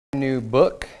New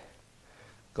book,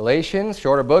 Galatians,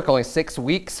 shorter book, only 6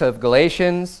 weeks of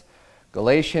Galatians.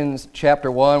 Galatians chapter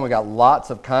 1, we got lots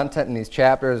of content in these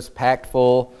chapters, packed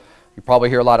full. You probably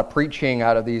hear a lot of preaching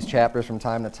out of these chapters from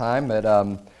time to time, but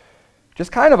just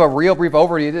kind of a real brief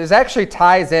overview. This actually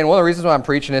ties in, one of the reasons why I'm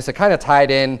preaching this, it kind of tied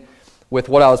in with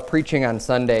what I was preaching on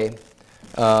Sunday.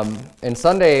 And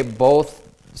Sunday, both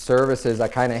services, I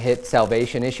kind of hit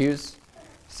salvation issues.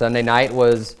 Sunday night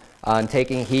was on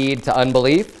taking heed to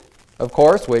unbelief, of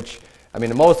course, which, I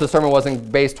mean, most of the sermon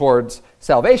wasn't based towards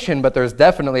salvation, but there's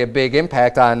definitely a big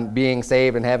impact on being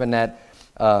saved and having that,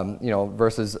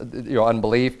 versus,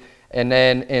 unbelief. And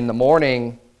then in the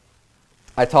morning,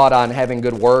 I taught on having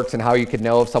good works and how you could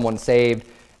know if someone's saved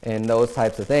and those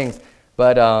types of things.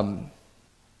 But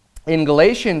in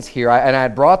Galatians here, and I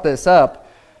brought this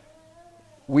up,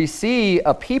 we see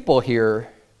a people here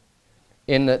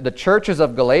in the churches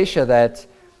of Galatia that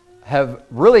have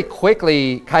really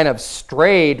quickly kind of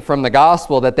strayed from the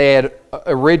gospel that they had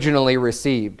originally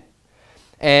received.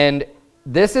 And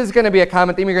this is going to be a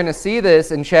common theme. You're going to see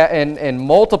this in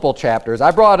multiple chapters.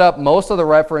 I brought up most of the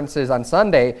references on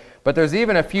Sunday, but there's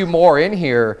even a few more in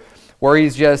here where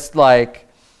he's just like,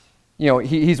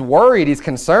 he's worried, he's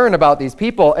concerned about these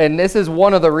people. And this is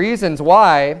one of the reasons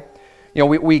why,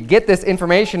 we get this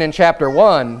information in chapter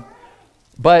 1.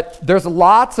 But there's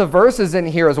lots of verses in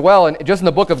here as well, and just in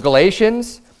the book of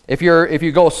Galatians, if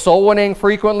you go soul winning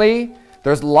frequently,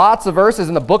 there's lots of verses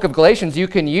in the book of Galatians you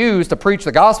can use to preach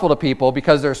the gospel to people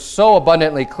because they're so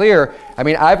abundantly clear. I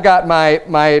mean, I've got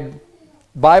my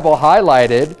Bible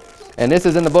highlighted, and this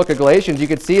is in the book of Galatians. You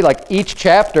can see like each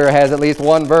chapter has at least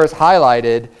one verse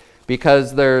highlighted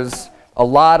because there's a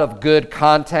lot of good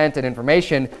content and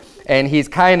information, and he's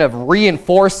kind of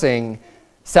reinforcing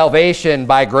salvation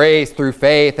by grace through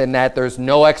faith and that there's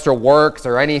no extra works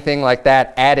or anything like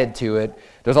that added to it.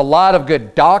 There's a lot of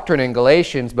good doctrine in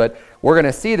Galatians, but we're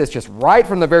going to see this just right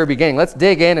from the very beginning. Let's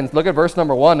dig in and look at verse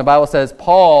number 1. The Bible says,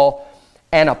 Paul,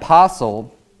 an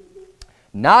apostle,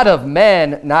 not of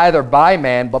men, neither by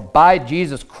man, but by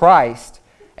Jesus Christ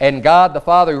and God the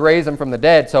Father who raised him from the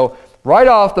dead. So right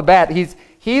off the bat, he's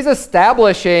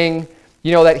establishing,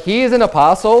 that he is an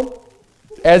apostle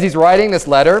as he's writing this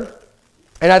letter.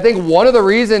 And I think one of the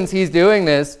reasons he's doing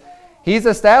this, he's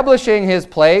establishing his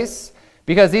place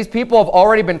because these people have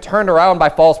already been turned around by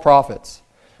false prophets,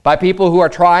 by people who are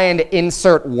trying to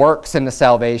insert works into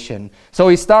salvation. So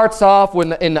he starts off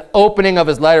in the opening of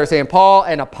his letter saying, Paul,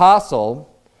 an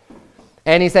apostle,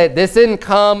 and he said, this didn't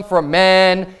come from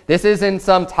men, this isn't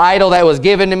some title that was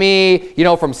given to me,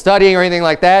 from studying or anything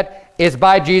like that. It's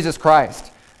by Jesus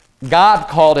Christ. God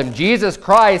called him. Jesus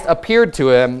Christ appeared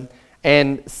to him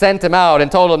and sent him out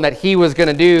and told him that he was going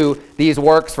to do these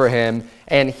works for him.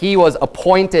 And he was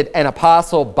appointed an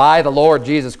apostle by the Lord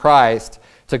Jesus Christ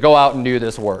to go out and do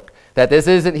this work. That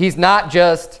he's not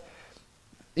just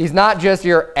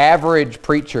your average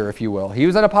preacher, if you will. He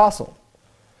was an apostle.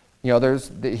 He was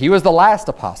the last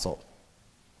apostle.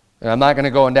 And I'm not going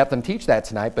to go in depth and teach that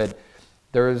tonight, but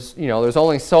there's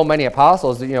only so many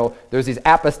apostles. There's these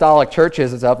apostolic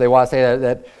churches and stuff. They want to say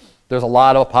that there's a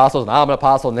lot of apostles, and I'm an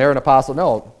apostle, and they're an apostle.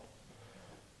 No.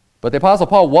 But the Apostle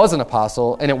Paul was an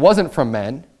apostle, and it wasn't from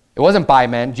men. It wasn't by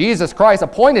men. Jesus Christ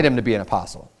appointed him to be an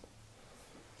apostle.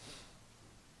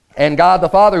 And God the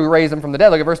Father who raised him from the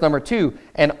dead. Look at verse number 2.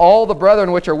 And all the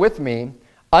brethren which are with me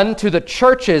unto the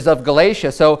churches of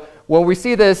Galatia. So when we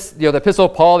see this, the epistle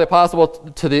of Paul, the apostle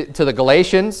to the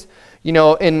Galatians,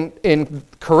 in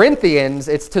Corinthians,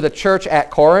 it's to the church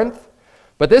at Corinth.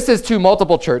 But this is to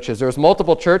multiple churches. There's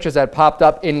multiple churches that popped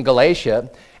up in Galatia,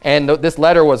 and this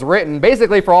letter was written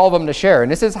basically for all of them to share.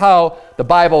 And this is how the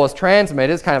Bible was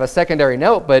transmitted. It's kind of a secondary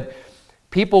note, but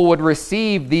people would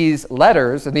receive these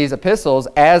letters and these epistles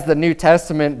as the New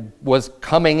Testament was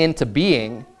coming into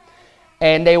being,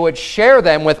 and they would share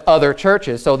them with other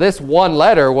churches. So this one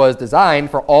letter was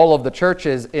designed for all of the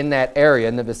churches in that area,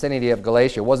 in the vicinity of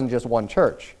Galatia. It wasn't just one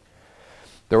church.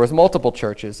 There was multiple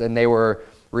churches, and they were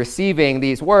receiving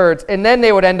these words, and then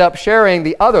they would end up sharing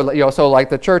the other, so like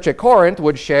the church at Corinth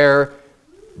would share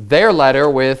their letter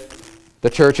with the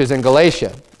churches in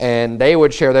Galatia, and they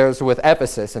would share theirs with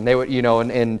Ephesus, and they would,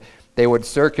 and they would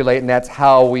circulate, and that's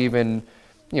how even,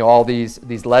 all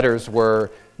these letters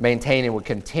were maintained and would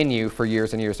continue for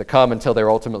years and years to come until they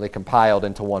were ultimately compiled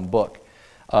into one book.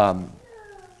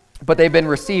 But they've been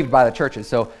received by the churches.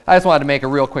 So I just wanted to make a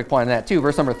real quick point on that too.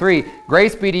 Verse number 3,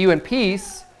 grace be to you and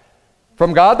peace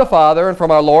from God the Father and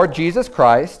from our Lord Jesus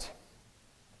Christ,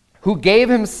 who gave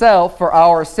himself for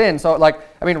our sins. So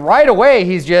right away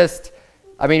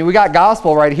we got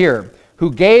gospel right here.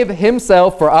 Who gave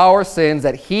himself for our sins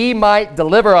that he might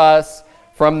deliver us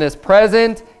from this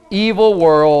present evil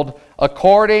world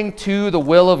according to the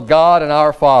will of God and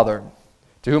our Father,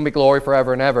 to whom be glory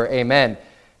forever and ever. Amen.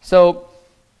 So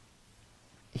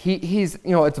he's,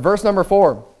 it's verse number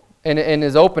 4 in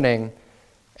his opening,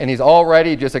 and he's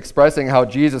already just expressing how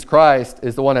Jesus Christ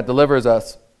is the one that delivers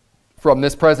us from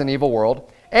this present evil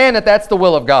world, and that's the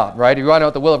will of God, right? If you want to know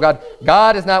what the will of God,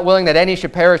 God is not willing that any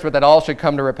should perish, but that all should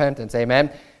come to repentance. Amen.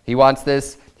 He wants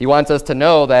us to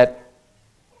know that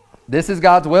this is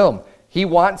God's will. He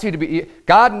wants you to be,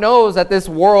 God knows that this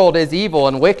world is evil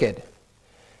and wicked.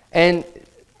 And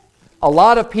a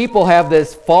lot of people have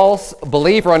this false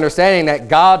belief or understanding that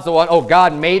God's the one,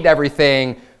 God made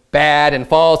everything bad and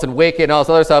false and wicked and all this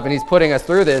other stuff, and he's putting us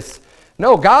through this.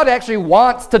 No, God actually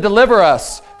wants to deliver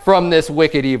us from this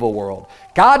wicked, evil world.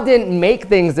 God didn't make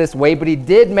things this way, but he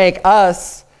did make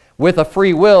us with a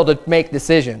free will to make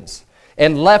decisions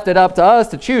and left it up to us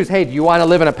to choose, hey, do you want to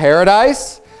live in a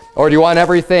paradise, or do you want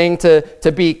everything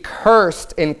to be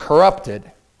cursed and corrupted?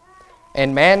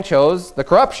 And man chose the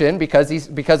corruption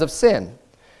because of sin.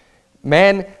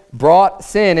 Man brought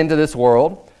sin into this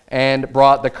world and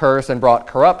brought the curse and brought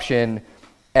corruption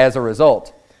as a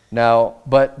result. Now,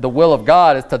 but the will of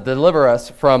God is to deliver us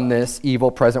from this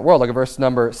evil present world. Look at verse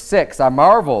number 6. I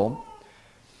marvel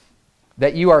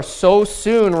that you are so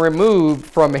soon removed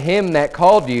from him that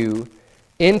called you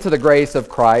into the grace of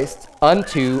Christ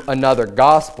unto another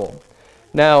gospel.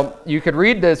 Now, you could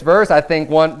read this verse, I think,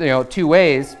 two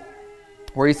ways,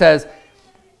 where he says,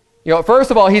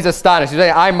 first of all, he's astonished. He's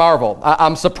saying, I marvel.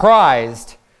 I'm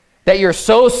surprised that you're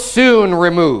so soon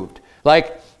removed.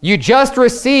 Like, you just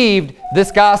received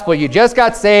this gospel. You just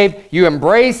got saved. You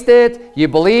embraced it. You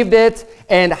believed it.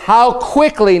 And how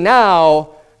quickly now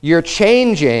you're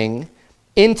changing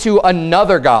into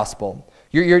another gospel.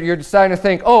 You're deciding to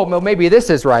think, well, maybe this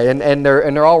is right. And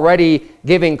they're already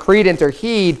giving credence or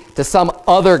heed to some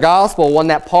other gospel, one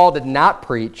that Paul did not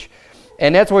preach.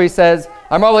 And that's where he says,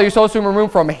 I marvel that you're so soon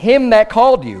removed from him that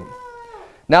called you.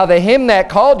 Now, the him that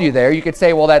called you there, you could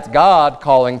say, well, that's God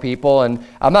calling people, and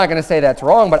I'm not going to say that's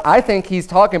wrong, but I think he's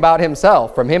talking about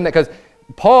himself, from him, because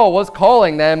Paul was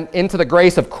calling them into the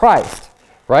grace of Christ,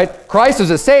 right? Christ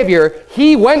is a Savior.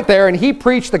 He went there and he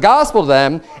preached the gospel to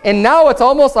them, and now it's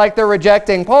almost like they're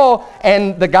rejecting Paul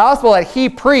and the gospel that he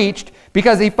preached,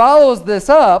 because he follows this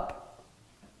up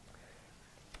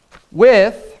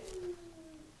with,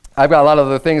 I've got a lot of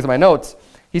other things in my notes.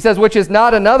 He says, which is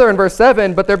not another in verse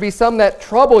 7, but there be some that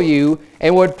trouble you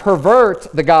and would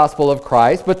pervert the gospel of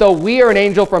Christ. But though we or an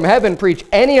angel from heaven preach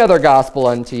any other gospel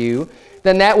unto you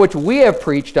than that which we have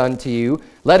preached unto you,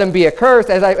 let him be accursed.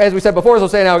 As we said before, so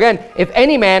say now again, if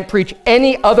any man preach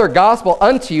any other gospel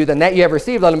unto you than that you have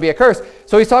received, let him be accursed.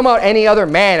 So he's talking about any other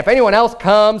man. If anyone else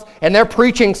comes and they're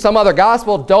preaching some other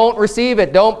gospel, don't receive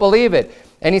it, don't believe it.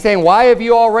 And he's saying, why have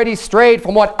you already strayed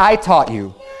from what I taught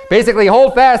you? Basically,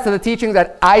 hold fast to the teachings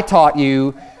that I taught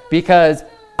you, because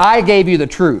I gave you the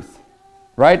truth,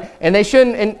 right? And they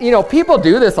shouldn't, and people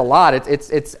do this a lot.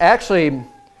 It's actually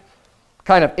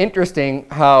kind of interesting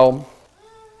how,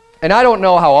 and I don't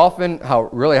know how often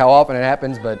it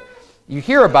happens, but you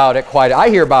hear about it I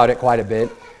hear about it quite a bit.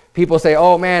 People say,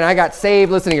 oh man, I got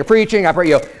saved listening to your preaching.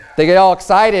 They get all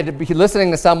excited to be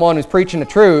listening to someone who's preaching the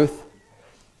truth,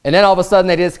 and then all of a sudden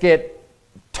they just get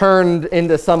turned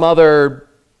into some other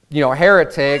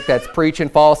heretic that's preaching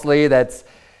falsely, that's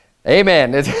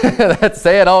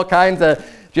saying all kinds of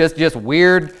just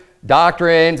weird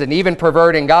doctrines and even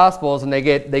perverting gospels, and they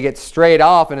get strayed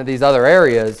off into these other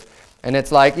areas. And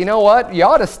it's like, you know what? You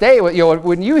ought to stay with,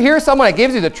 when you hear someone that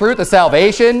gives you the truth of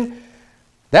salvation,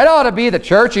 that ought to be the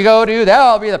church you go to. That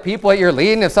ought to be the people that you're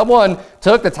leading. If someone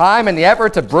took the time and the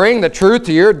effort to bring the truth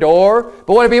to your door,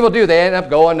 but what do people do? They end up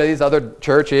going to these other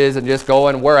churches and just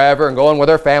going wherever and going where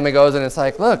their family goes. And it's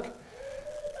like, look,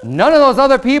 none of those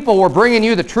other people were bringing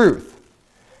you the truth.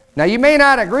 Now, you may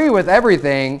not agree with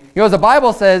everything. As the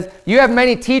Bible says, you have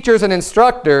many teachers and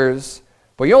instructors,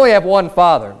 but you only have one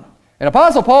Father. And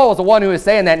Apostle Paul was the one who was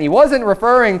saying that, and he wasn't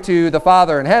referring to the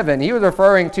Father in heaven. He was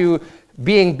referring to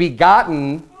being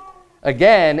begotten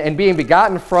again, and being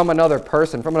begotten from another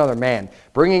person, from another man,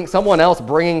 someone else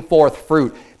bringing forth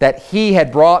fruit that he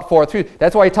had brought forth fruit.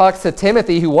 That's why he talks to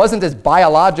Timothy, who wasn't his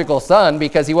biological son,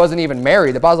 because he wasn't even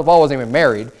married. The Apostle Paul wasn't even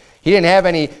married. He didn't have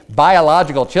any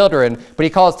biological children, but he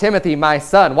calls Timothy my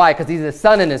son. Why? Because he's his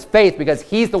son in his faith, because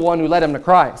he's the one who led him to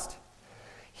Christ.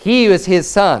 He was his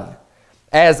son,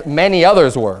 as many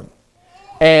others were.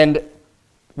 And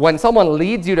when someone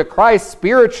leads you to Christ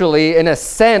spiritually, in a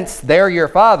sense, they're your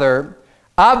father.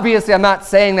 Obviously, I'm not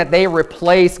saying that they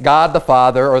replace God the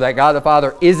Father, or that God the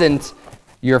Father isn't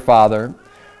your father.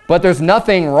 But there's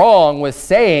nothing wrong with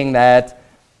saying that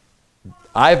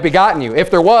I've begotten you. If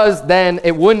there was, then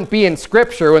it wouldn't be in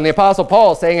Scripture when the Apostle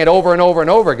Paul is saying it over and over and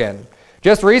over again.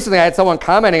 Just recently, I had someone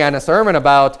commenting on a sermon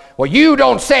about, well, you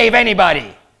don't save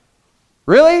anybody.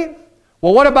 Really?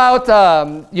 Well, what about,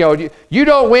 you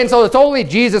don't win, so it's only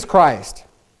Jesus Christ.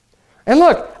 And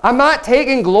look, I'm not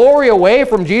taking glory away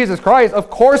from Jesus Christ. Of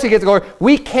course he gets glory.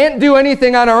 We can't do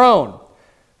anything on our own.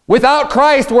 Without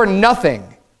Christ, we're nothing.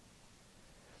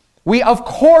 Of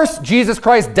course, Jesus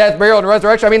Christ's death, burial, and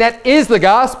resurrection, I mean, that is the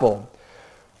gospel.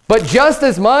 But just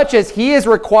as much as he is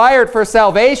required for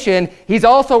salvation, he's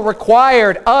also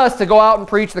required us to go out and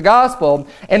preach the gospel.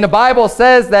 And the Bible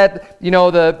says that,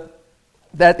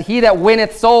 that he that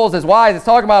winneth souls is wise. It's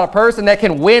talking about a person that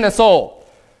can win a soul.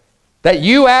 That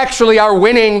you actually are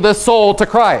winning the soul to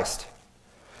Christ.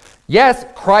 Yes,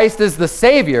 Christ is the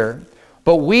Savior,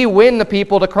 but we win the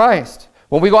people to Christ.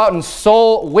 When we go out and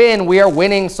soul win, we are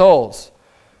winning souls.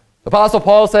 The Apostle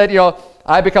Paul said,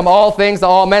 I become all things to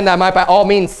all men that I might by all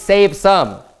means save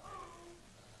some.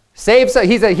 Save some.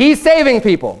 He's saving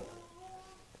people.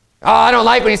 Oh, I don't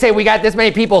like when you say we got this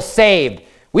many people saved.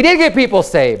 We did get people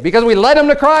saved because we led them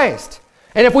to Christ.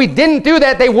 And if we didn't do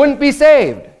that, they wouldn't be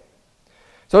saved.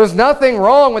 So there's nothing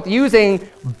wrong with using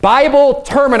Bible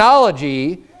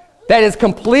terminology that is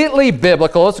completely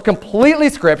biblical. It's completely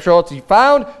scriptural. It's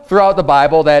found throughout the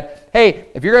Bible that, hey,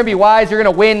 if you're going to be wise, you're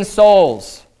going to win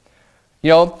souls.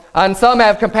 On some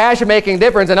have compassion making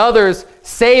difference, and others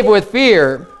save with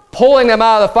fear, pulling them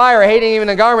out of the fire, hating even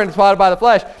the garment spotted by the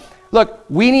flesh. Look,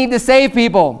 we need to save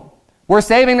people. We're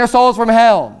saving their souls from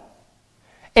hell.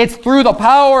 It's through the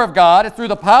power of God. It's through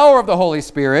the power of the Holy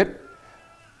Spirit.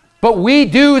 But we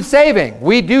do saving.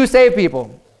 We do save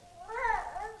people.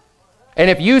 And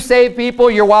if you save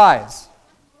people, you're wise.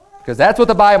 Because that's what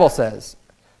the Bible says.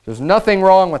 There's nothing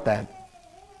wrong with that.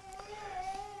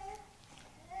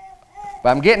 But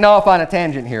I'm getting off on a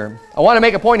tangent here. I want to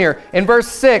make a point here. In verse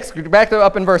 6, back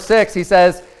up in verse 6, he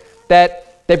says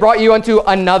that they brought you unto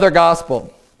another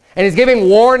gospel. And he's giving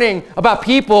warning about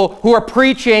people who are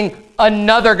preaching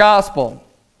another gospel.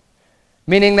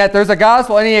 Meaning that there's a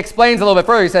gospel, and he explains a little bit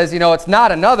further. He says, it's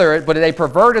not another, but they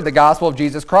perverted the gospel of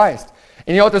Jesus Christ.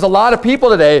 And there's a lot of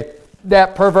people today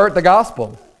that pervert the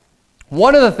gospel.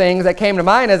 One of the things that came to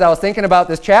mind as I was thinking about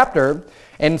this chapter,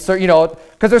 and so,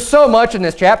 because there's so much in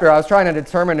this chapter, I was trying to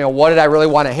determine, what did I really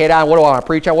want to hit on? What do I want to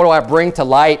preach on? What do I bring to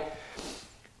light?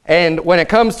 And when it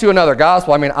comes to another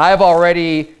gospel, I've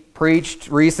already preached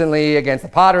recently against the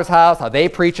Potter's House, how they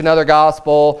preach another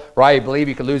gospel, right? You believe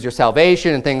you could lose your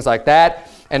salvation and things like that.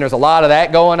 And there's a lot of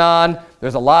that going on.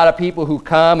 There's a lot of people who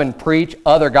come and preach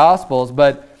other gospels.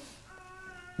 But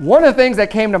one of the things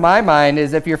that came to my mind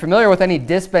is if you're familiar with any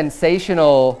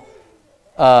dispensational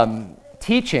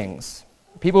teachings,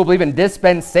 people who believe in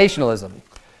dispensationalism.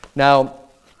 Now,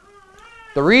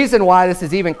 the reason why this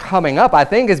is even coming up, I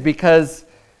think, is because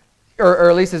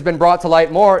or at least has been brought to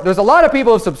light more. There's a lot of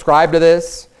people who subscribe to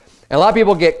this, and a lot of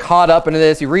people get caught up into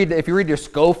this. If you read your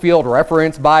Schofield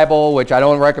Reference Bible, which I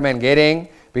don't recommend getting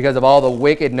because of all the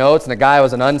wicked notes, and the guy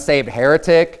was an unsaved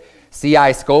heretic,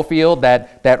 C.I. Schofield,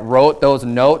 that wrote those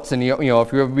notes. And if you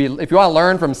want to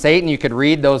learn from Satan, you could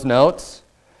read those notes.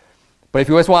 But if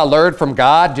you just want to learn from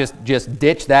God, just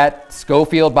ditch that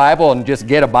Schofield Bible and just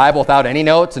get a Bible without any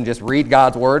notes and just read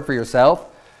God's Word for yourself.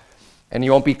 And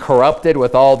you won't be corrupted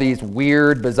with all these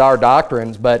weird, bizarre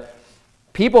doctrines. But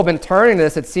people have been turning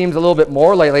this, it seems, a little bit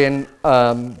more lately. And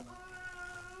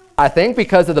I think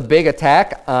because of the big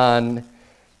attack on,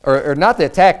 or not the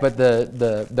attack, but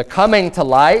the coming to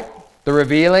light, the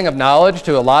revealing of knowledge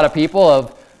to a lot of people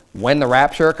of when the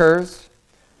rapture occurs,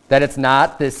 that it's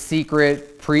not this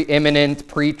secret, preeminent,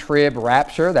 pre-trib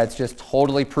rapture that's just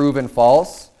totally proven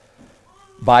false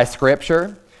by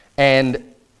Scripture. And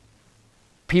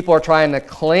people are trying to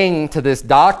cling to this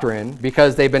doctrine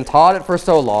because they've been taught it for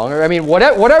so long. Or,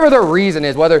 whatever their reason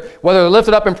is, whether they're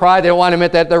lifted up in pride, they don't want to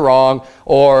admit that they're wrong,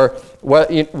 or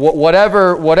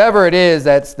whatever it is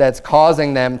that's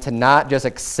causing them to not just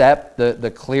accept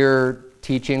the clear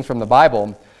teachings from the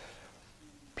Bible,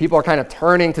 people are kind of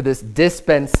turning to this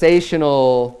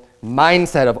dispensational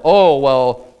mindset of, oh,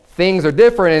 well, things are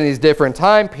different in these different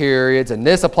time periods, and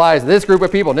this applies to this group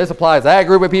of people, and this applies to that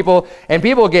group of people. And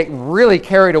people get really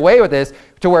carried away with this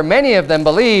to where many of them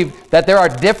believe that there are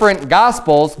different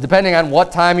gospels depending on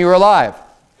what time you were alive.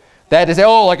 That is,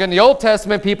 like in the Old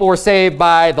Testament, people were saved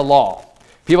by the law.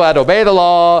 People had to obey the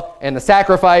law and the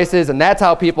sacrifices, and that's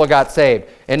how people got saved.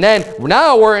 And then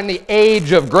now we're in the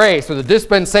age of grace, or the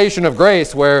dispensation of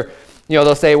grace, where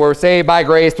they'll say we're saved by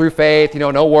grace through faith,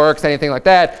 no works, anything like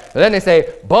that. But then they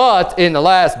say, but in the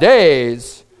last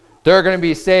days, they're going to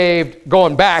be saved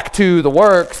going back to the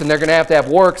works, and they're going to have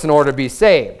works in order to be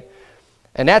saved.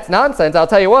 And that's nonsense. I'll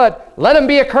tell you what, let them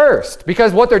be accursed,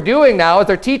 because what they're doing now is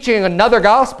they're teaching another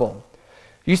gospel.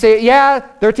 You say, yeah,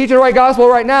 they're teaching the right gospel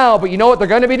right now, but you know what they're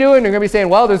going to be doing? They're going to be saying,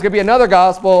 well, there's going to be another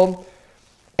gospel.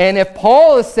 And if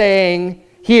Paul is saying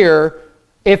here,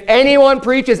 if anyone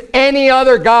preaches any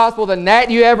other gospel than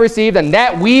that you have received and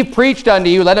that we've preached unto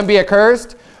you, let him be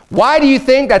accursed. Why do you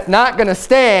think that's not going to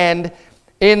stand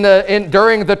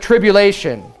during the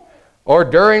tribulation or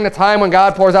during the time when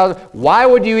God pours out? Why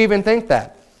would you even think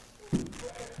that?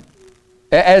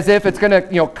 As if it's going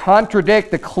to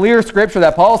contradict the clear scripture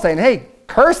that Paul's saying, hey,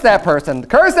 curse that person.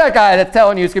 Curse that guy that's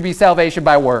telling you it's going to be salvation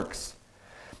by works.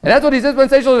 And that's what these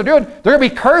dispensationalists are doing. They're going to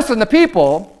be cursing the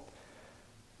people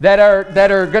that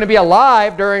are going to be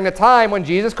alive during the time when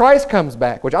Jesus Christ comes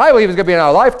back, which I believe is going to be in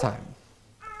our lifetime.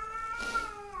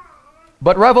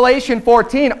 But Revelation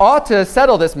 14 ought to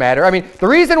settle this matter. I mean, the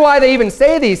reason why they even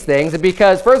say these things is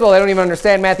because, first of all, they don't even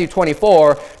understand Matthew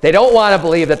 24. They don't want to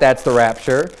believe that that's the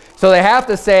rapture. So they have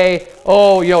to say,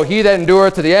 oh, he that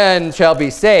endureth to the end shall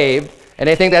be saved. And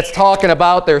they think that's talking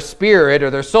about their spirit or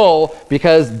their soul,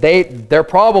 because they're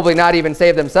probably not even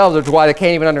saved themselves, which is why they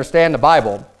can't even understand the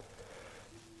Bible.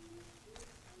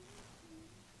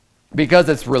 Because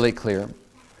it's really clear.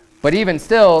 But even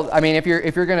still, I mean, if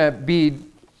you're going to be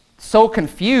so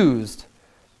confused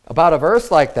about a verse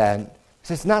like that,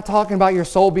 it's not talking about your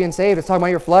soul being saved, it's talking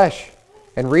about your flesh.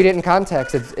 And read it in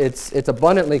context. It's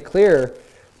abundantly clear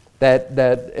that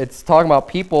it's talking about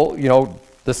people,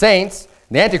 the saints,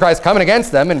 the Antichrist coming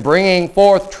against them and bringing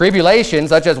forth tribulation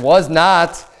such as was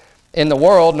not in the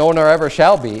world, no nor ever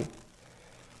shall be.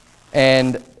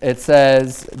 And it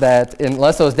says that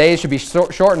unless those days should be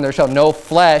shortened, there shall no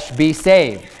flesh be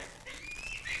saved.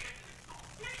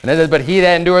 And it says, but he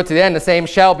that endureth to the end, the same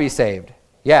shall be saved.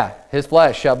 Yeah, his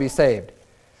flesh shall be saved.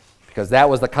 Because that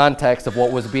was the context of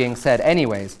what was being said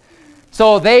anyways.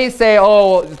 So they say,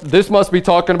 oh, this must be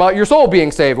talking about your soul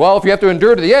being saved. Well, if you have to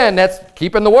endure to the end, that's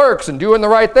keeping the works and doing the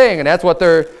right thing. And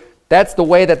that's the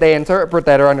way that they interpret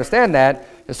that or understand that.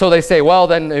 So they say, well,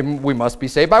 then we must be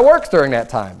saved by works during that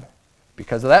time.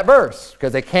 Because of that verse.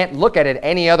 Because they can't look at it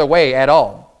any other way at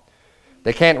all.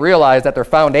 They can't realize that their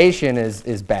foundation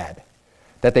is bad.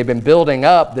 That they've been building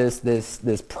up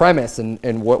this premise,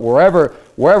 and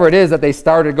wherever it is that they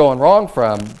started going wrong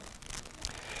from,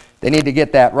 they need to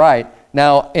get that right.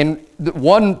 Now, in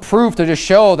one proof to just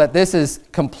show that this is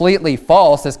completely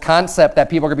false, this concept that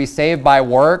people are going to be saved by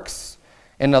works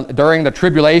during the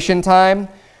tribulation time,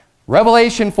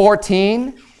 Revelation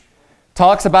 14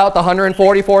 talks about the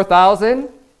 144,000,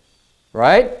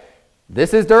 right?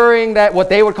 This is during that what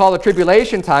they would call the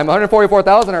tribulation time.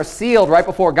 144,000 are sealed right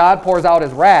before God pours out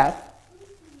his wrath.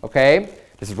 Okay?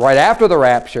 This is right after the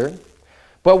rapture.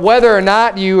 But whether or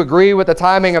not you agree with the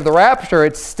timing of the rapture,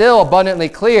 it's still abundantly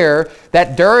clear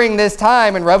that during this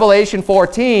time in Revelation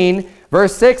 14,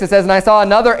 verse 6, it says, and I saw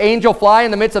another angel fly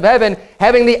in the midst of heaven,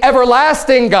 having the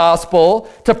everlasting gospel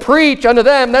to preach unto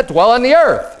them that dwell on the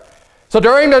earth. So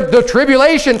during the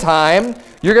tribulation time,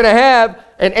 you're going to have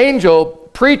an angel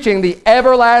preaching the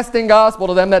everlasting gospel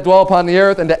to them that dwell upon the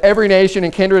earth and to every nation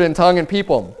and kindred and tongue and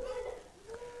people.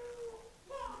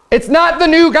 It's not the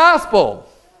new gospel.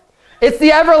 It's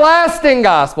the everlasting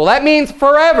gospel. That means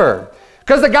forever.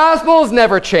 Because the gospel's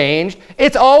never changed.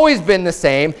 It's always been the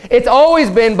same. It's always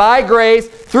been by grace,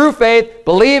 through faith,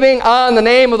 believing on the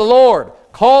name of the Lord.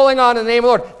 Calling on the name of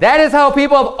the Lord. That is how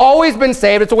people have always been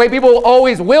saved. It's the way people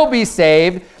always will be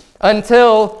saved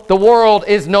until the world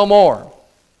is no more.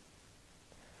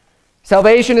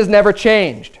 Salvation has never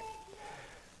changed.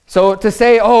 So to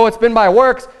say, oh, it's been by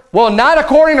works, well, not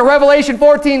according to Revelation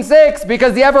 14:6,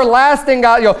 because the everlasting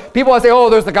God, people say, oh,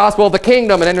 there's the gospel of the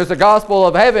kingdom, and then there's the gospel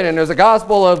of heaven, and there's the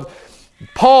gospel of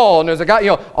Paul, and there's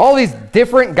all these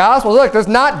different gospels. Look, there's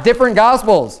not different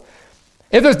gospels.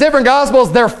 If there's different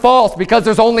gospels, they're false, because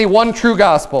there's only one true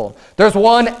gospel. There's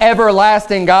one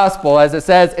everlasting gospel, as it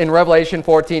says in Revelation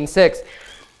 14:6.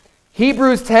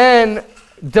 Hebrews 10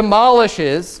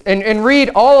 demolishes, and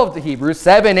read all of the Hebrews,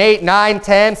 7, 8, 9,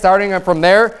 10, starting from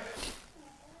there.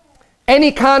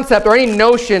 Any concept or any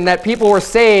notion that people were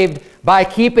saved by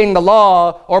keeping the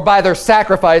law or by their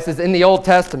sacrifices in the Old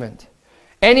Testament.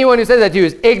 Anyone who says that to you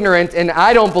is ignorant, and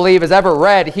I don't believe has ever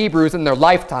read Hebrews in their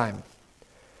lifetime.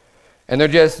 And they're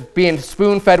just being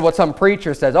spoon-fed what some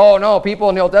preacher says. Oh, no, people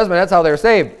in the Old Testament, that's how they're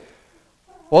saved.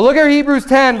 Well, look at Hebrews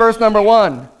 10, verse number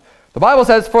 1. The Bible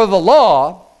says, for the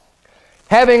law,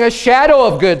 having a shadow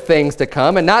of good things to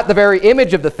come, and not the very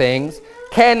image of the things,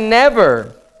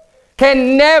 the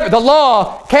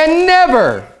law can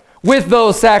never, with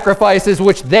those sacrifices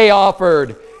which they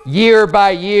offered, year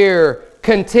by year,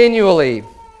 continually,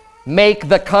 make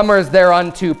the comers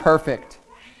thereunto perfect.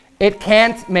 It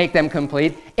can't make them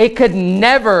complete. It could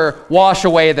never wash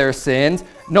away their sins.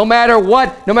 No matter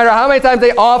what, no matter how many times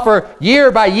they offer,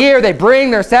 year by year, they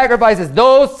bring their sacrifices.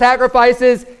 Those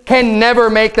sacrifices can never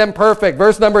make them perfect.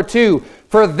 Verse number 2,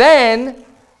 for then,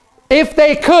 if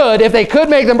they could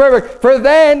make them perfect, for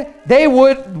then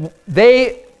would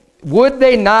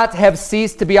they not have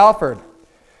ceased to be offered?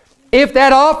 If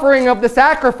that offering of the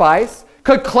sacrifice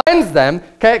could cleanse them,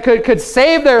 could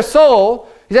save their soul,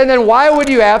 he said, then why would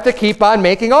you have to keep on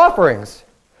making offerings?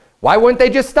 Why wouldn't they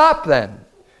just stop then?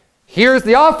 Here's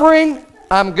the offering,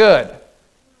 I'm good.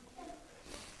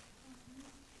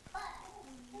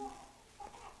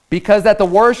 Because that the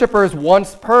worshipers,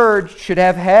 once purged, should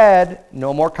have had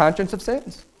no more conscience of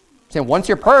sins. So once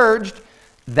you're purged,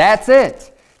 that's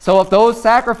it. So if those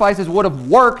sacrifices would have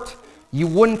worked, you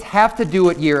wouldn't have to do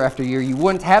it year after year. You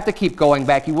wouldn't have to keep going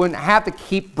back. You wouldn't have to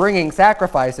keep bringing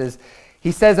sacrifices.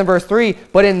 He says in verse 3,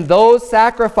 but in those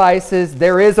sacrifices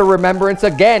there is a remembrance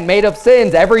again made of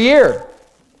sins every year.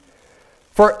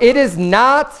 For it is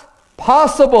not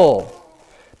possible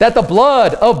that the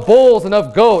blood of bulls and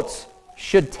of goats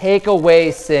should take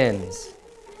away sins.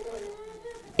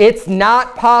 It's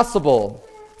not possible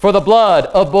for the blood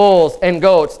of bulls and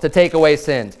goats to take away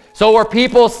sins. So were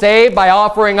people saved by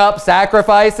offering up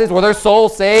sacrifices? Were their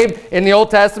souls saved in the Old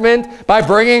Testament by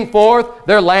bringing forth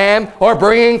their lamb or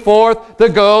bringing forth the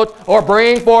goat or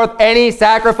bringing forth any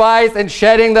sacrifice and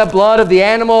shedding the blood of the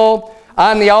animal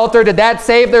on the altar? Did that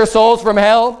save their souls from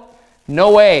hell?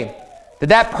 No way. Did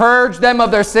that purge them of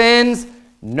their sins?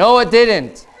 No, it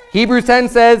didn't. Hebrews 10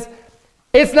 says,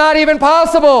 it's not even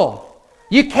possible.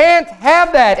 You can't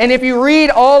have that. And if you read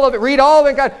all of it,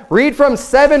 God, read from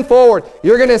 7 forward,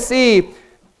 you're going to see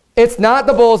it's not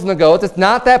the bulls and the goats. It's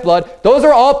not that blood. Those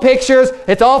are all pictures.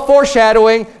 It's all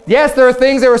foreshadowing. Yes, there are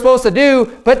things they were supposed to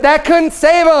do, but that couldn't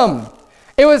save them.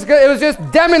 It was just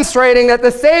demonstrating that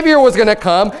the Savior was going to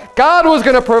come. God was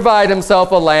going to provide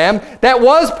himself a lamb that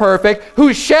was perfect,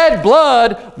 who shed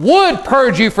blood, would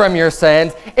purge you from your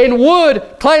sins, and would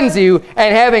cleanse you.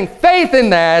 And having faith in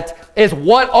that is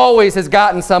what always has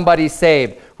gotten somebody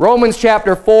saved. Romans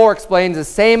chapter 4 explains the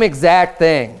same exact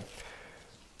thing.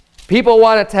 People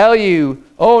want to tell you,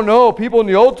 oh no, people in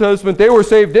the Old Testament, they were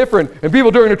saved different. And people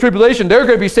during the tribulation, they're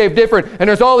going to be saved different. And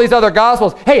there's all these other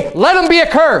gospels. Hey, let them be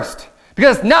accursed.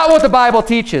 Because it's not what the Bible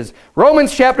teaches.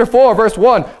 Romans chapter 4, verse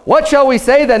 1. What shall we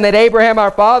say then that Abraham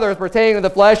our father, as pertaining to the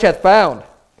flesh, hath found?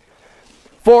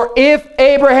 For if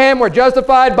Abraham were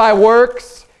justified by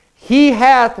works, he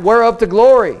hath whereof to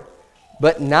glory,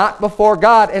 but not before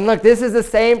God. And look, this is the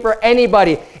same for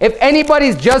anybody. If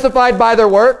anybody's justified by their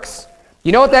works,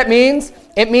 you know what that means?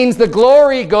 It means the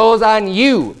glory goes on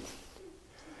you.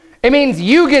 It means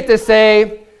you get to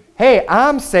say, hey,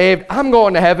 I'm saved. I'm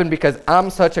going to heaven because I'm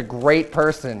such a great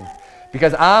person.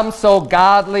 Because I'm so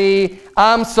godly.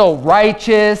 I'm so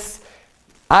righteous.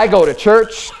 I go to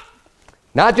church,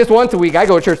 not just once a week. I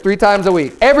go to church 3 times a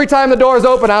week. Every time the door's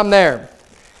open, I'm there.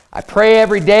 I pray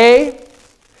every day.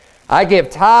 I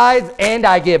give tithes and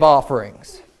I give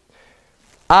offerings.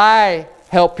 I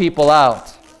help people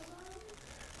out.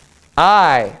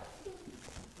 I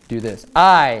do this.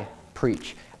 I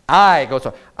preach. I go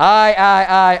so.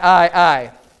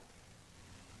 I.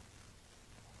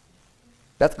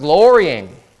 That's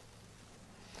glorying.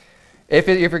 If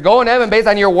you're going to heaven based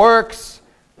on your works,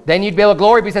 then you'd be able to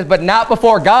glory. But he says, but not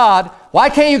before God. Why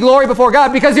can't you glory before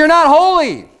God? Because you're not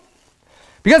holy.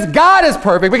 Because God is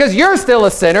perfect. Because you're still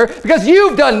a sinner. Because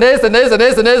you've done this and this and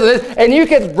this and this and this. And you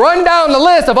can run down the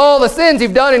list of all the sins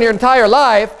you've done in your entire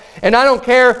life. And I don't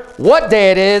care what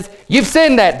day it is, you've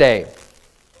sinned that day.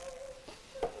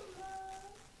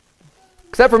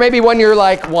 Except for maybe when you're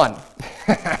like 1.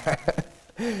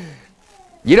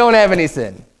 You don't have any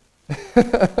sin.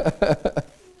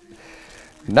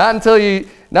 Not until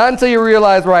you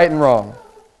realize right and wrong.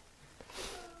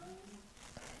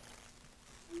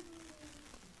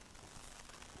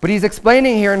 But he's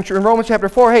explaining here in Romans chapter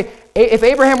 4, hey, if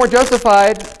Abraham were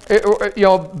justified,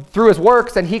 through his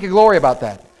works, then he could glory about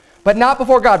that. But not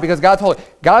before God, because God's holy.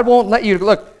 God won't let you.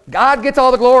 Look, God gets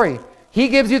all the glory. He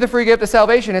gives you the free gift of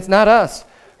salvation. It's not us.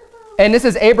 And this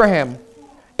is Abraham.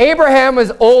 Abraham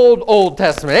is Old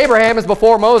Testament. Abraham is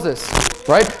before Moses,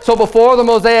 right? So before the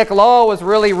Mosaic law was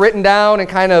really written down and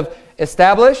kind of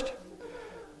established,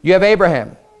 you have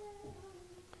Abraham.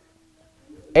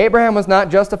 Abraham was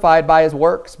not justified by his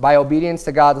works, by obedience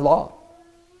to God's law.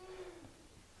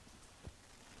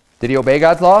 Did he obey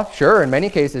God's law? Sure, in many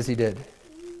cases he did.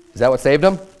 Is that what saved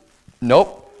him?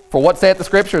 Nope. For what saith the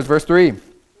Scriptures, verse 3.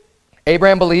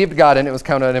 Abraham believed God and it was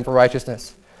counted on him for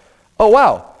righteousness. Oh,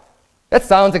 wow. That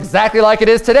sounds exactly like it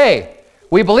is today.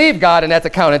 We believe God and that's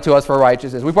accounted to us for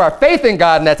righteousness. We put our faith in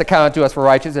God and that's accounted to us for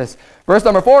righteousness. Verse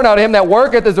number 4, now to him that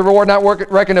worketh is the reward not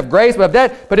reckoned of grace but of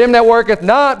debt, but him that worketh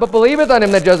not but believeth on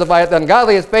him that justifieth the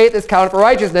ungodly, his faith is counted for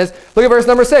righteousness. Look at verse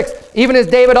number 6. Even as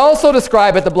David also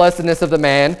describeth the blessedness of the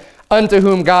man unto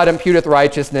whom God imputeth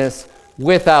righteousness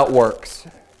without works.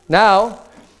 Now,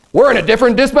 we're in a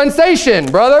different dispensation,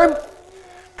 brother.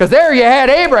 Because there you had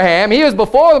Abraham. He was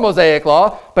before the Mosaic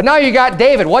law. But now you got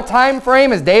David. What time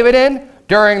frame is David in?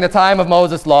 During the time of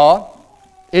Moses' law.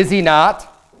 Is he not?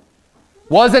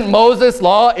 Wasn't Moses'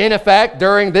 law in effect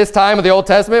during this time of the Old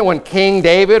Testament when King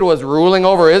David was ruling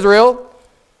over Israel?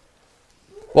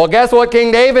 Well, guess what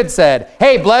King David said?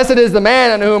 Hey, blessed is the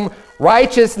man on whom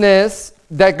righteousness,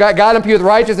 that God imputeth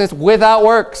righteousness without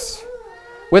works.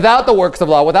 Without the works of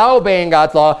law, without obeying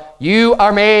God's law, you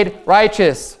are made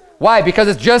righteous. Why? Because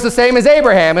it's just the same as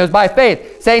Abraham. It was by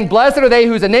faith, saying, blessed are they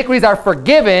whose iniquities are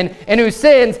forgiven and whose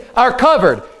sins are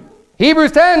covered.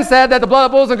 Hebrews 10 said that the blood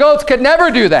of bulls and goats could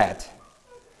never do that.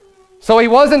 So he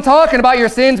wasn't talking about your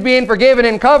sins being forgiven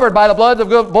and covered by the blood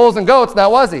of bulls and goats,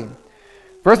 now was he?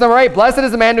 Verse number 8, blessed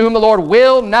is the man to whom the Lord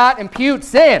will not impute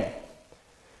sin,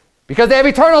 because they have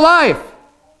eternal life.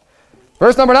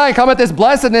 Verse number 9, cometh this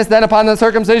blessedness then upon the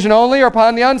circumcision only or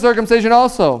upon the uncircumcision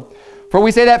also? For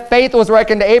we say that faith was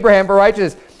reckoned to Abraham for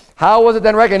righteousness. How was it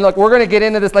then reckoned? Look, we're going to get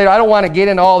into this later. I don't want to get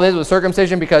into all this with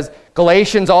circumcision because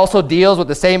Galatians also deals with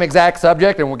the same exact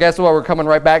subject. And guess what? We're coming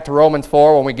right back to Romans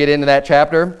 4 when we get into that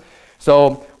chapter.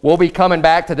 So we'll be coming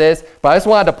back to this. But I just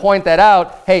wanted to point that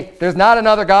out. Hey, there's not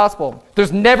another gospel.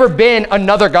 There's never been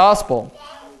another gospel.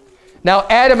 Now,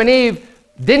 Adam and Eve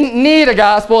didn't need a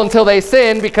gospel until they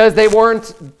sinned because they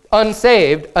weren't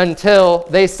unsaved until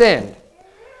they sinned.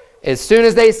 As soon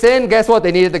as they sinned, guess what?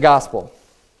 They needed the gospel.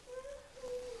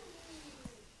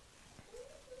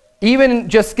 Even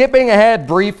just skipping ahead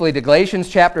briefly to Galatians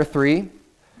chapter 3.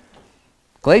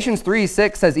 Galatians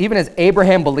 3:6 says, even as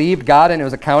Abraham believed God and it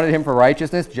was accounted to him for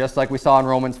righteousness, just like we saw in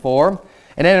Romans 4.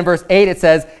 And then in verse 8 it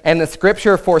says, and the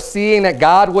scripture foreseeing that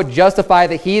God would justify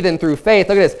the heathen through faith,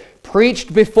 look at this,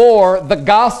 preached before the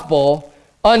gospel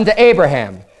unto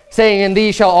Abraham, saying, in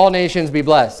thee shall all nations be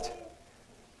blessed.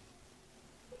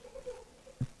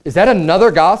 Is that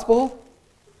another gospel?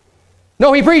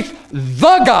 No, he preached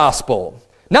the gospel,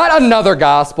 not another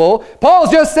gospel.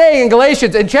 Paul's just saying in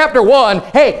Galatians in chapter 1,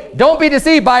 hey, don't be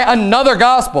deceived by another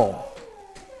gospel.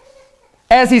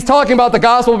 As he's talking about the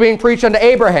gospel being preached unto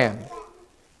Abraham.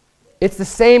 It's the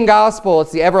same gospel.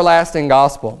 It's the everlasting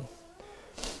gospel.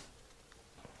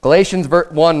 Galatians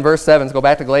 1 verse 7. Let's go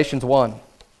back to Galatians 1.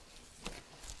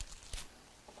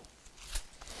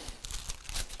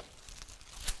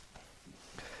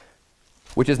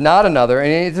 Which is not another, and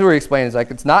it's what he explains,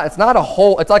 like it's not a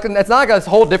whole, it's not like a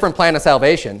whole different plan of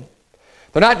salvation.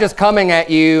 They're not just coming at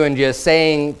you and just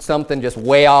saying something just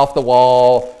way off the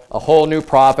wall, a whole new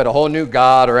prophet, a whole new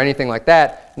God, or anything like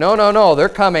that. No, no, no. They're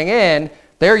coming in.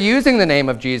 They're using the name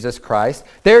of Jesus Christ.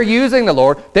 They're using the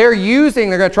Lord. They're going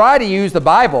to try to use the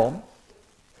Bible,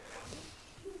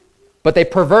 but they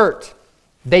pervert,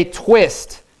 they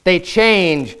twist, they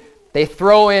change, they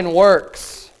throw in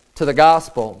works to the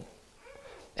gospel.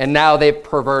 And now they've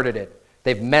perverted it.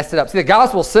 They've messed it up. See, the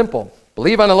gospel's simple.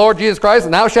 Believe on the Lord Jesus Christ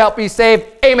and thou shalt be saved.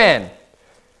 Amen.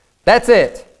 That's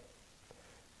it.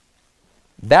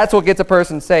 That's what gets a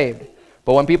person saved.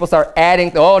 But when people start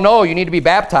adding, oh no, you need to be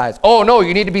baptized. Oh no,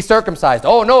 you need to be circumcised.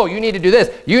 Oh no, you need to do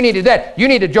this. You need to do that. You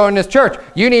need to join this church.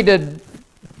 You need to,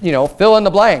 fill in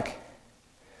the blank.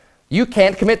 You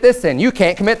can't commit this sin. You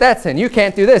can't commit that sin. You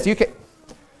can't do this. You can't.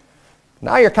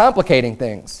 Now you're complicating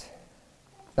things.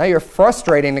 Now you're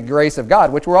frustrating the grace of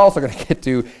God, which we're also going to get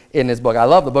to in this book. I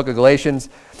love the book of Galatians.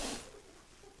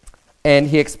 And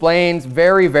he explains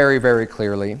very, very, very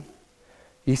clearly.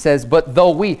 He says, but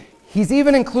though he's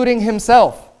even including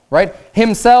himself, right?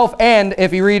 Himself, and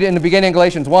if you read in the beginning of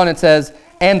Galatians 1, it says,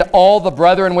 and all the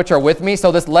brethren which are with me.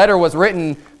 So this letter was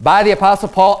written by the Apostle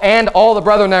Paul and all the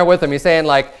brethren that are with him. He's saying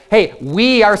like, hey,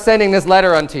 we are sending this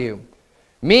letter unto you.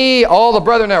 Me, all the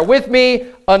brethren that are with me,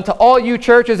 unto all you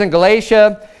churches in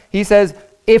Galatia. He says,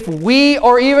 if we,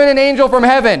 or even an angel from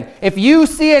heaven, if you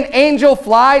see an angel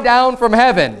fly down from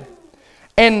heaven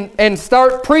and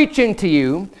start preaching to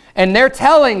you, and they're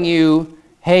telling you,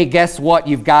 hey, guess what?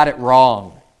 You've got it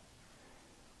wrong.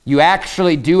 You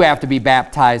actually do have to be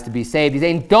baptized to be saved. He's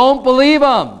saying, don't believe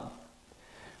them.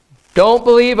 Don't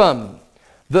believe them.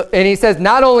 And he says,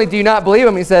 not only do you not believe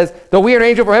him, he says, though we are an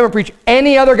angel from heaven preach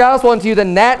any other gospel unto you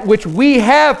than that which we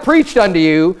have preached unto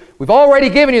you, we've already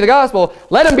given you the gospel,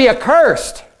 let him be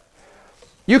accursed.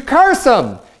 You curse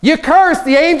them. You curse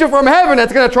the angel from heaven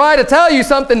that's going to try to tell you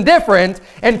something different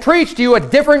and preach to you a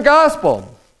different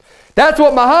gospel. That's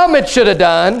what Muhammad should have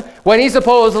done when he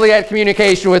supposedly had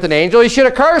communication with an angel. He should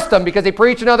have cursed them because he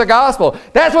preached another gospel.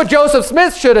 That's what Joseph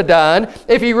Smith should have done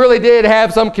if he really did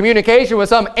have some communication with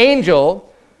some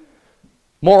angel.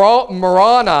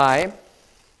 Moroni.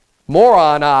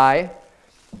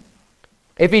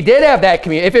 If he did have that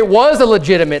communication, if it was a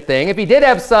legitimate thing, if he did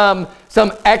have some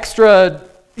extra,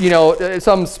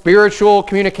 some spiritual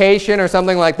communication or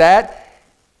something like that,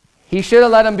 he should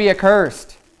have let him be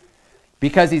accursed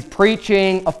because he's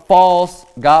preaching a false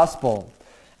gospel.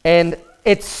 And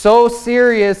it's so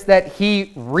serious that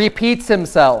he repeats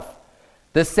himself.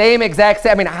 The same exact,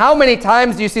 I mean, how many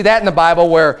times do you see that in the Bible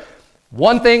where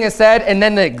one thing is said and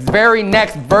then the very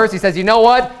next verse he says, you know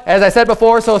what? As I said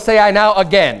before, so say I now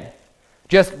again.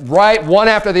 Just right one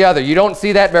after the other. You don't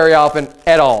see that very often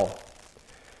at all.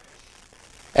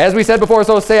 As we said before,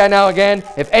 so say I now again,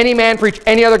 if any man preach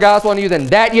any other gospel unto you than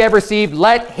that ye have received,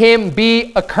 let him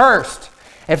be accursed.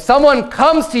 If someone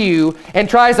comes to you and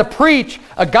tries to preach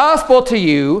a gospel to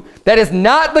you that is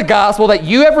not the gospel that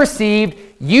you have received,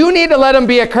 you need to let him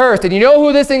be accursed. And you know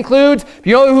who this includes?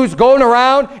 You know who's going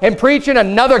around and preaching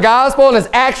another gospel and is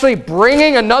actually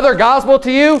bringing another gospel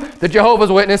to you? The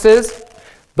Jehovah's Witnesses,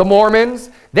 the Mormons.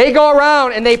 They go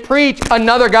around and they preach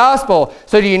another gospel.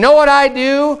 So do you know what I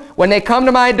do when they come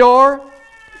to my door?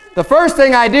 The first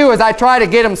thing I do is I try to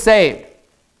get them saved.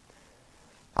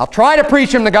 I'll try to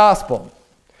preach them the gospel.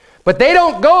 But they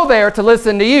don't go there to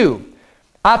listen to you.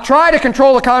 I'll try to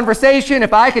control the conversation.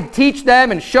 If I could teach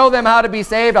them and show them how to be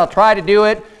saved, I'll try to do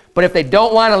it. But if they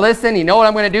don't want to listen, you know what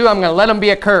I'm going to do? I'm going to let them be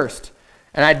accursed.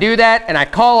 And I do that, and I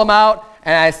call them out,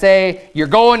 and I say, you're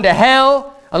going to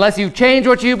hell unless you change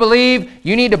what you believe.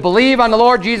 You need to believe on the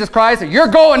Lord Jesus Christ, or you're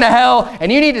going to hell,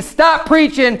 and you need to stop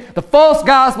preaching the false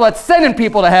gospel that's sending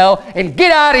people to hell, and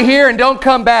get out of here and don't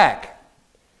come back.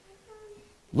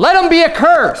 Let them be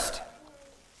accursed.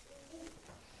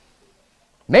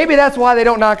 Maybe that's why they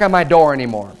don't knock on my door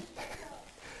anymore.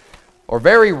 Or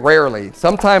very rarely.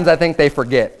 Sometimes I think they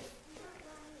forget.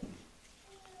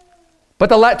 But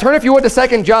turn, if you would, to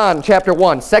 2 John chapter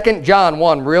 1. 2 John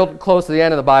 1, real close to the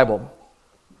end of the Bible.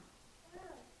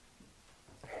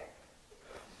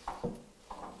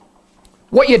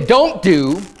 What you don't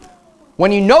do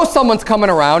when you know someone's coming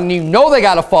around and you know they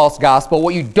got a false gospel,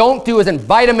 what you don't do is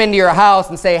invite them into your house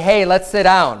and say, hey, let's sit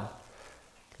down.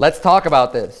 Let's talk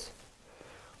about this.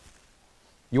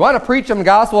 You want to preach them the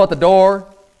gospel at the door?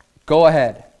 Go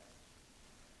ahead.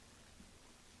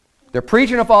 They're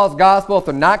preaching a false gospel. If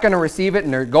they're not going to receive it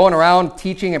and they're going around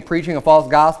teaching and preaching a false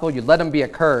gospel, you let them be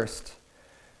accursed.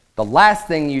 The last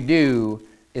thing you do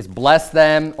is bless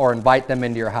them or invite them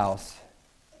into your house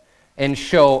and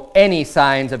show any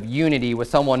signs of unity with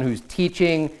someone who's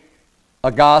teaching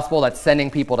a gospel that's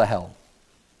sending people to hell.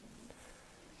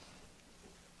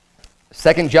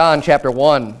 2 John chapter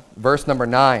 1, verse number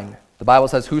 9. The Bible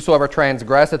says, whosoever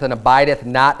transgresseth and abideth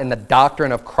not in the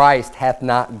doctrine of Christ hath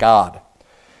not God.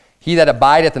 He that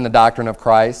abideth in the doctrine of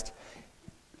Christ,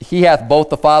 he hath both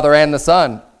the Father and the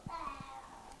Son.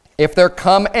 If there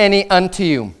come any unto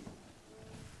you,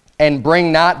 and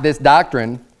bring not this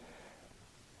doctrine,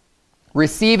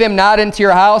 receive him not into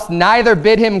your house, neither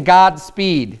bid him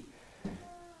Godspeed.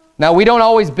 Now, we don't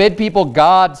always bid people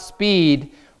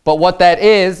Godspeed, but what that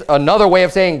is, another way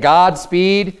of saying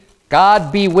Godspeed,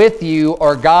 God be with you,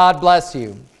 or God bless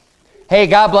you. Hey,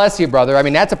 God bless you, brother. I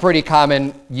mean, that's a pretty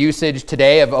common usage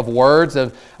today of words,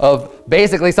 of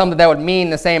basically something that would mean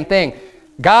the same thing.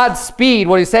 Godspeed,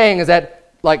 what he's saying is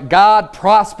that, like, God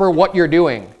prosper what you're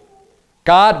doing.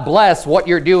 God bless what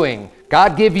you're doing.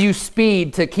 God give you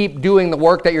speed to keep doing the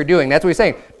work that you're doing. That's what he's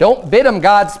saying. Don't bid him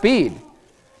Godspeed.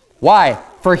 Why?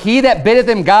 For he that biddeth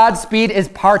him Godspeed is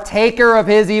partaker of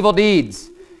his evil deeds.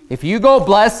 If you go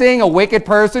blessing a wicked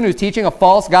person who's teaching a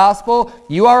false gospel,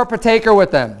 you are a partaker with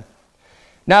them.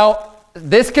 Now,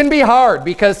 this can be hard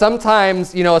because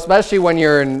sometimes, especially when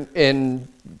you're in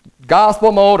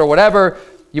gospel mode or whatever,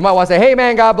 you might want to say, hey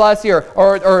man, God bless you,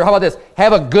 or how about this,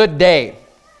 have a good day.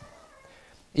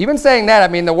 Even saying that, I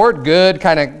mean, the word good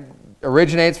kind of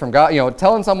originates from God,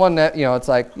 telling someone that, it's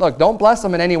like, look, don't bless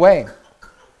them in any way.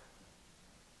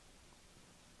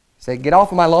 Say, get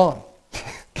off of my lawn.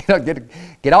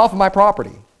 Get off of my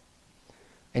property.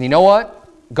 And you know what?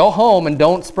 Go home and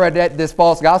don't spread this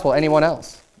false gospel to anyone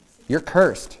else. You're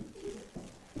cursed.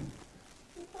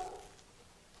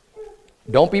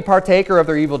 Don't be partaker of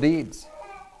their evil deeds.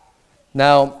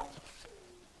 Now,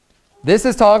 this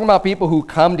is talking about people who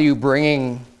come to you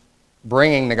bringing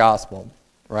the gospel,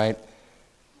 right?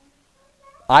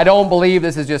 I don't believe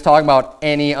this is just talking about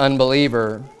any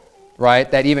unbeliever, right,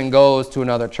 that even goes to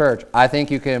another church. I think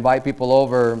you can invite people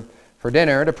over for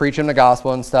dinner to preach them the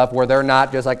gospel and stuff where they're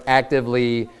not just like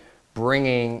actively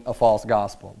bringing a false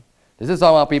gospel. This is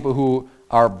talking about people who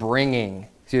are bringing.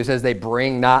 See, it says they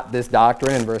bring not this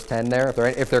doctrine in verse 10 there.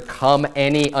 If there come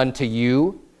any unto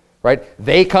you, right,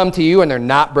 they come to you and they're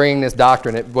not bringing this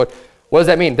doctrine. What does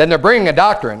that mean? Then they're bringing a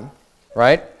doctrine,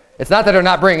 right? It's not that they're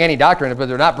not bringing any doctrine, but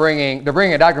they're bringing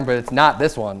a doctrine, but it's not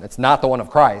this one. It's not the one of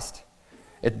Christ.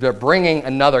 They're bringing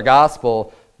another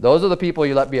gospel. Those are the people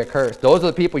you let be accursed. Those are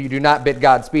the people you do not bid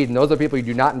Godspeed, and those are the people you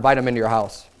do not invite them into your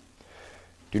house.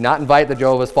 Do not invite the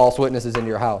Jehovah's false witnesses into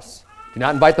your house. Do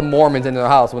not invite the Mormons into their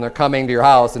house when they're coming to your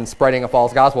house and spreading a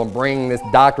false gospel and bringing this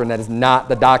doctrine that is not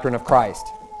the doctrine of Christ.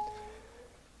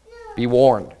 Be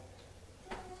warned.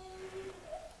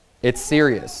 It's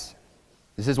serious.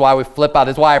 This is why we flip out.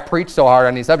 This is why I preach so hard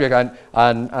on these subjects,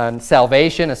 on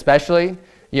salvation especially.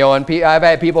 You know, and I've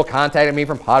had people contacting me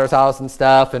from Potter's House and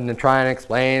stuff, and they're trying to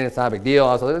explain it's not a big deal.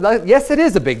 I was like, yes, it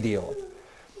is a big deal.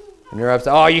 And you're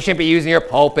upset, oh, you shouldn't be using your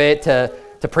pulpit to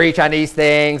preach on these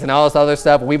things and all this other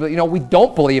stuff. We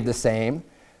don't believe the same.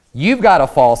 You've got a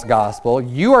false gospel.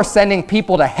 You are sending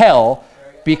people to hell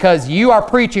because you are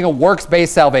preaching a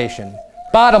works-based salvation.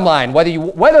 Bottom line,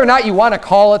 whether or not you want to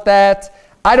call it that,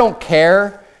 I don't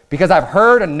care, because I've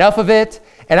heard enough of it,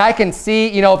 and I can see,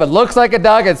 if it looks like a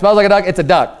duck, it smells like a duck, it's a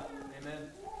duck. Amen.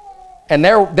 And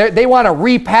they want to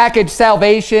repackage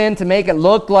salvation to make it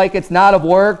look like it's not of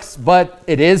works, but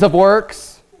it is of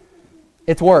works.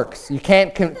 It's works. You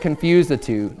can't confuse the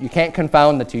two. You can't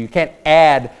confound the two. You can't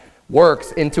add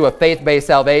works into a faith-based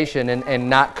salvation and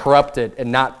not corrupt it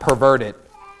and not pervert it.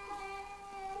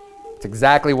 It's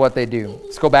exactly what they do.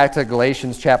 Let's go back to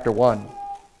Galatians chapter 1.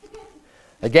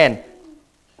 Again,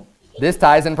 this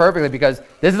ties in perfectly because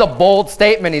this is a bold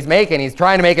statement he's making. He's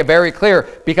trying to make it very clear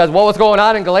because what was going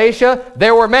on in Galatia?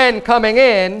 There were men coming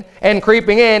in and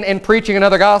creeping in and preaching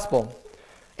another gospel.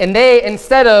 And they,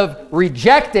 instead of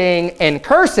rejecting and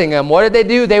cursing them, what did they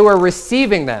do? They were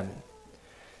receiving them.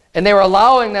 And they were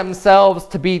allowing themselves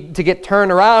to get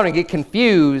turned around and get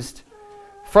confused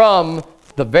from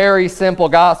the very simple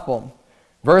gospel.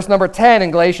 Verse number 10 in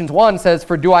Galatians 1 says,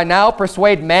 "For do I now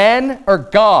persuade man or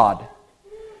God?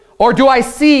 Or do I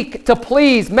seek to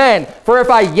please men? For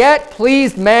if I yet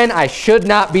pleased men, I should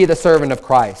not be the servant of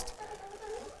Christ."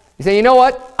 You say, you know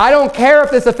what? I don't care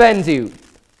if this offends you.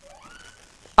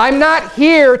 I'm not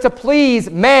here to please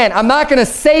man. I'm not going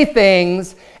to say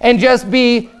things and just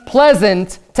be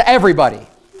pleasant to everybody.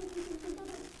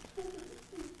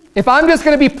 If I'm just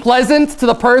going to be pleasant to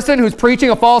the person who's preaching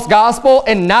a false gospel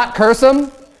and not curse them,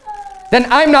 then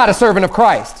I'm not a servant of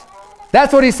Christ.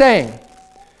 That's what he's saying.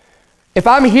 If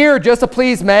I'm here just to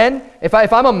please men, if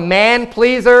I'm a man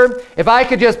pleaser, if I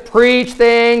could just preach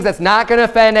things that's not going to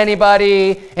offend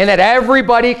anybody and that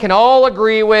everybody can all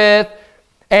agree with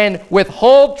and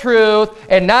withhold truth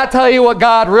and not tell you what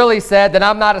God really said, then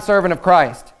I'm not a servant of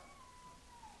Christ.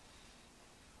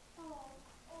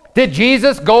 Did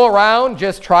Jesus go around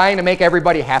just trying to make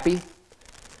everybody happy?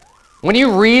 When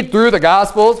you read through the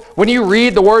Gospels, when you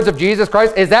read the words of Jesus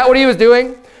Christ, is that what he was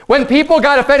doing? When people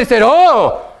got offended, said,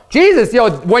 oh, Jesus,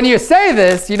 when you say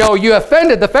this, you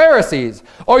offended the Pharisees,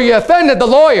 or you offended the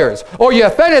lawyers, or you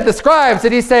offended the scribes.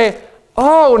 Did he say,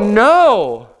 oh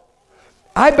no,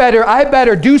 I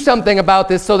better do something about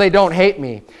this so they don't hate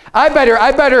me. I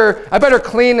better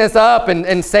clean this up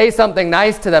and say something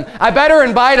nice to them. I better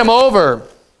invite them over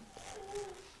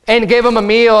and give them a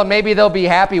meal, and maybe they'll be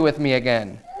happy with me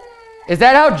again. Is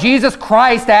that how Jesus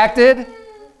Christ acted?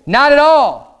 Not at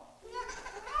all.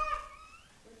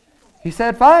 He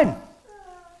said, fine.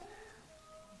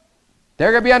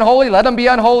 They're going to be unholy. Let them be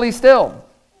unholy still.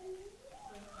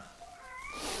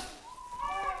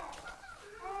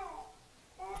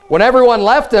 When everyone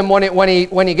left him, when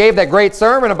he gave that great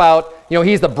sermon about,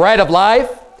 he's the bread of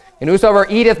life, and whosoever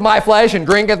eateth my flesh and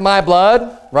drinketh my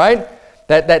blood, right?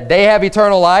 That they have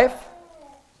eternal life.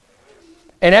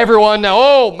 And everyone,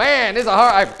 oh man, this is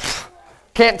hard. I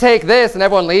can't take this. And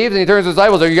everyone leaves, and he turns to his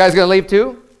disciples, are you guys going to leave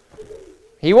too?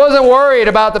 He wasn't worried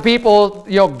about the people,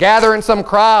 gathering some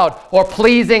crowd or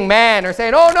pleasing man or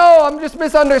saying, oh no, I'm just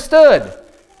misunderstood.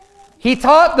 He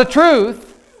taught the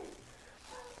truth,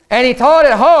 and he taught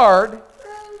it hard,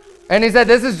 and he said,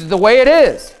 this is the way it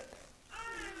is.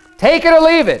 Take it or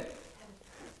leave it.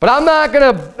 But I'm not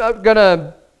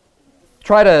gonna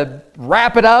try to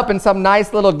wrap it up in some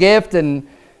nice little gift and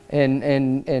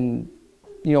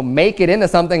make it into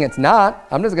something it's not.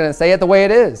 I'm just going to say it the way it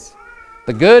is.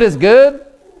 The good is good.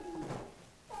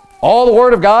 All the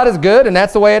Word of God is good, and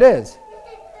that's the way it is.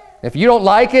 If you don't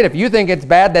like it, if you think it's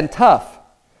bad, then tough.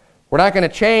 We're not going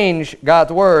to change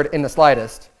God's word in the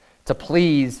slightest to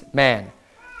please man.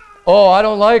 Oh, I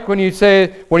don't like when you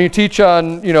teach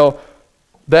on,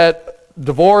 that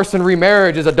divorce and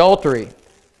remarriage is adultery.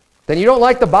 Then you don't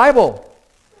like the Bible.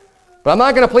 But I'm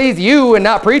not going to please you and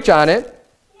not preach on it.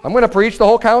 I'm going to preach the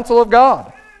whole counsel of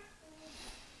God.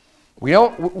 We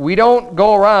don't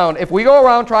go around, if we go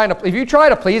around if you try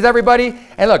to please everybody,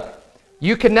 and look,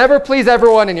 you can never please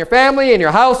everyone in your family, in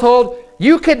your household.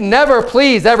 You could never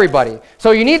please everybody.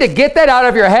 So you need to get that out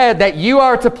of your head that you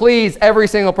are to please every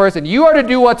single person. You are to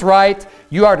do what's right.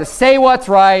 You are to say what's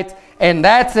right, and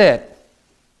that's it.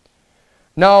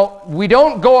 No, we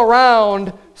don't go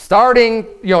around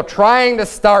trying to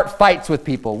start fights with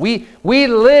people. We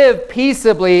live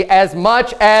peaceably as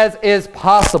much as is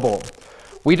possible.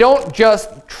 We don't just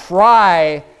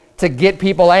try to get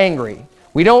people angry.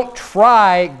 We don't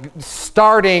try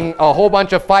starting a whole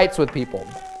bunch of fights with people.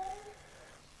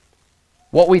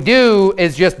 What we do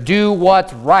is just do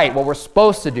what's right, what we're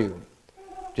supposed to do.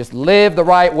 Just live the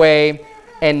right way,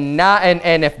 and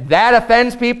if that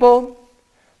offends people,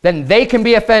 then they can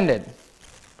be offended.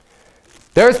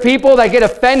 There's people that get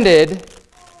offended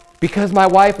because my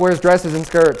wife wears dresses and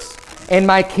skirts, and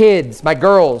my kids, my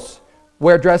girls,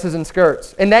 wear dresses and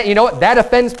skirts. And that, that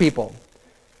offends people.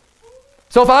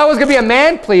 So if I was going to be a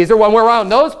man pleaser when we're around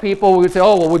those people, we would say,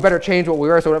 oh, well, we better change what we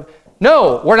wear. So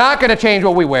no, we're not going to change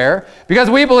what we wear because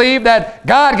we believe that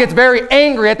God gets very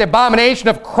angry at the abomination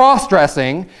of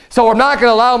cross-dressing. So I'm not going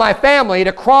to allow my family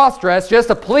to cross-dress just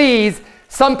to please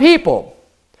some people.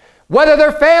 Whether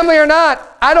they're family or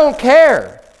not, I don't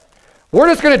care. We're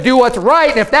just going to do what's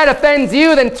right, and if that offends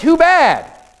you, then too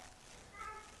bad.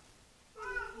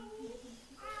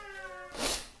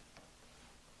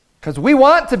 Because we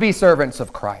want to be servants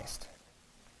of Christ.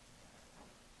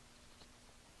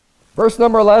 Verse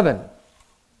number 11.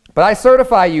 But I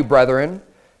certify you, brethren,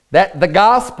 that the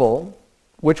gospel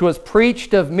which was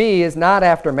preached of me is not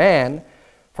after man,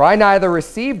 for I neither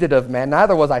received it of man,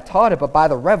 neither was I taught it, but by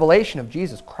the revelation of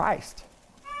Jesus Christ.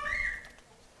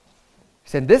 He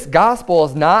said, this gospel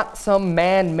is not some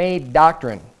man-made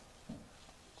doctrine.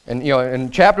 And,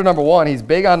 in chapter number 1, he's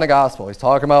big on the gospel. He's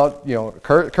talking about,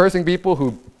 cursing people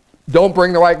who don't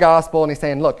bring the right gospel. And he's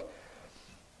saying, look,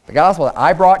 the gospel that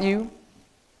I brought you,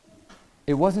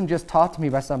 it wasn't just taught to me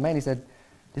by some man. He said,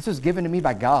 this was given to me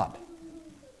by God.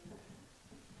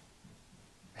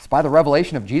 It's by the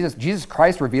revelation of Jesus. Jesus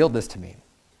Christ revealed this to me.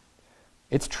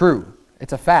 It's true.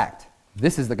 It's a fact.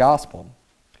 This is the gospel.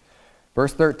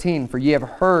 Verse 13, for ye have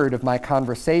heard of my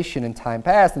conversation in time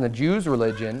past in the Jews'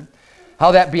 religion,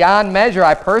 how that beyond measure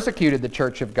I persecuted the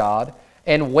church of God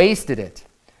and wasted it,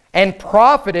 and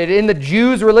profited in the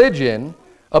Jews' religion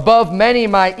above many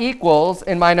my equals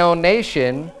in mine own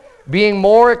nation, being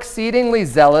more exceedingly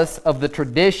zealous of the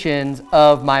traditions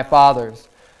of my fathers.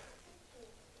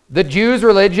 The Jews'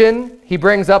 religion, he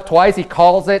brings up twice. He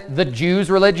calls it the Jews'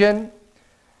 religion.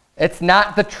 It's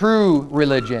not the true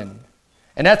religion.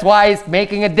 And that's why he's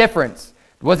making a difference.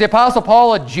 Was the Apostle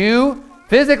Paul a Jew?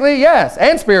 Physically, yes.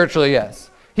 And spiritually, yes.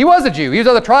 He was a Jew. He was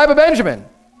of the tribe of Benjamin.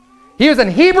 He was an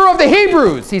Hebrew of the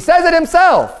Hebrews. He says it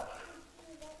himself.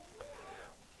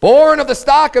 Born of the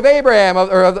stock of Abraham,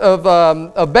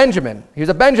 of Benjamin. He was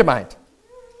a Benjamite.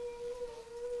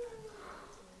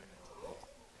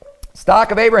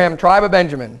 Stock of Abraham, tribe of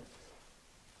Benjamin.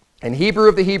 And Hebrew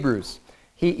of the Hebrews.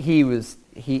 He was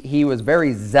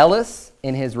very zealous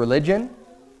in his religion.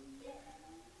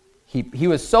 He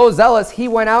was so zealous, he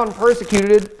went out and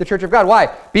persecuted the church of God.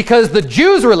 Why? Because the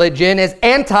Jews' religion is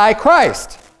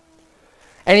anti-Christ.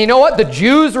 And you know what? The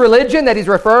Jews' religion that he's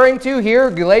referring to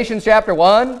here, Galatians chapter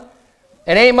 1,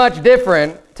 it ain't much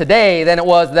different today than it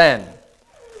was then.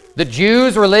 The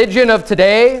Jews' religion of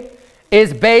today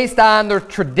is based on the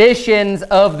traditions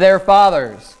of their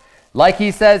fathers. Like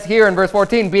he says here in verse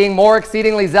 14, being more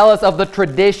exceedingly zealous of the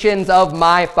traditions of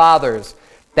my fathers.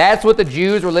 That's what the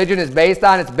Jews' religion is based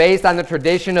on. It's based on the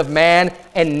tradition of man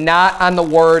and not on the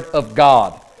word of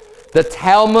God. The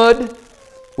Talmud,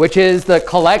 which is the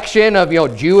collection of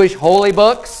Jewish holy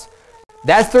books,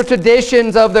 that's the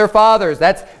traditions of their fathers.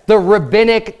 That's the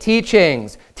rabbinic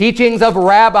teachings, teachings of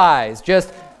rabbis,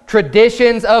 just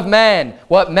traditions of men.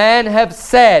 What men have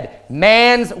said,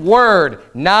 man's word,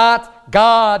 not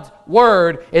God's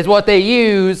word, is what they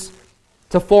use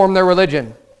to form their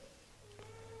religion.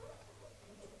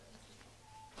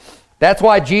 That's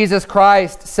why Jesus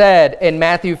Christ said in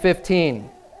Matthew 15,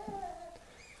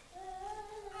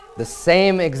 the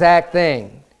same exact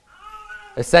thing,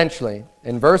 essentially.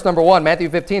 In verse number 1, Matthew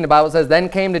 15, the Bible says, then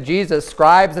came to Jesus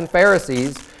scribes and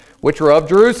Pharisees, which were of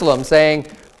Jerusalem, saying,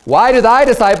 Why do thy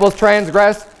disciples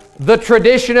transgress the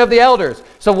tradition of the elders?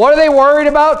 So what are they worried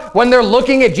about when they're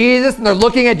looking at Jesus and they're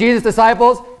looking at Jesus'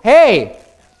 disciples? Hey,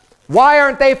 why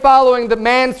aren't they following the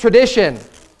man's tradition?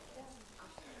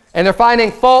 And they're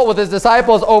finding fault with his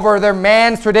disciples over their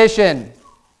man's tradition.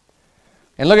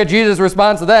 And look at Jesus'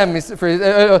 response to them.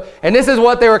 And this is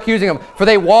what they were accusing him. For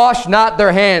they wash not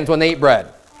their hands when they eat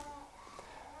bread.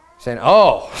 Saying,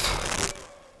 oh,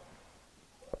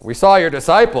 we saw your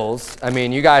disciples. I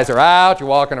mean, you guys are out, you're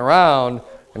walking around,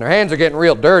 and their hands are getting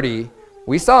real dirty.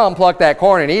 We saw them pluck that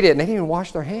corn and eat it, and they didn't even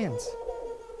wash their hands.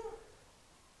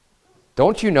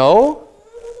 Don't you know?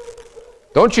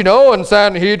 Don't you know in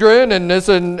Sanhedrin and this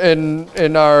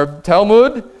in our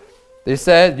Talmud, they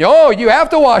said, yo, you have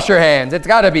to wash your hands. It's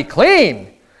got to be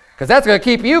clean, because that's going to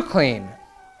keep you clean.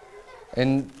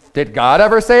 And did God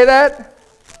ever say that?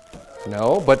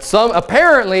 No, but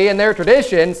apparently in their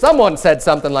tradition, someone said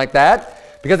something like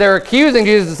that because they're accusing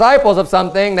Jesus' disciples of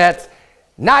something that's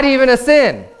not even a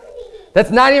sin. That's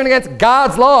not even against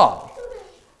God's law.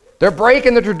 They're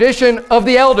breaking the tradition of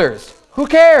the elders. Who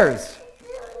cares?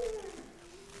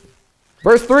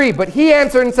 Verse 3, but he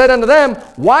answered and said unto them,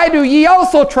 why do ye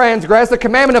also transgress the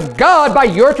commandment of God by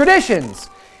your traditions?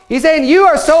 He's saying you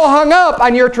are so hung up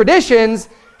on your traditions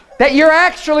that you're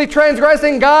actually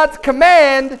transgressing God's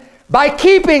command by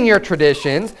keeping your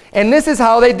traditions. And this is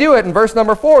how they do it. In verse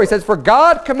number 4, he says, for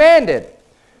God commanded,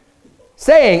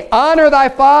 saying, honor thy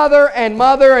father and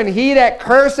mother, and he that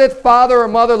curseth father or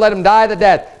mother, let him die the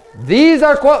death.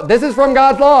 This is from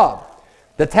God's law.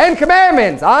 The 10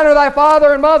 commandments, honor thy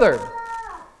father and mother.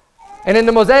 And in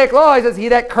the Mosaic law, he says, he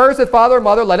that curseth father or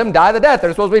mother, let him die the death.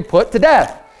 They're supposed to be put to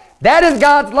death. That is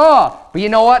God's law. But you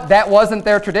know what? That wasn't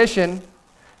their tradition.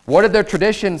 What did their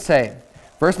tradition say?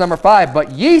 Verse number 5,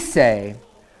 but ye say,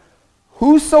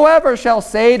 whosoever shall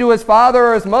say to his father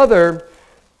or his mother,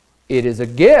 it is a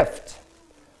gift,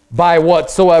 by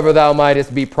whatsoever thou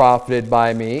mightest be profited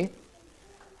by me,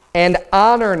 and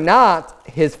honor not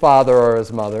his father or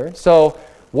his mother. So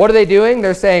what are they doing?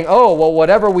 They're saying, oh, well,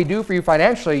 whatever we do for you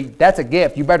financially, that's a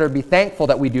gift. You better be thankful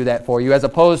that we do that for you, as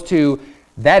opposed to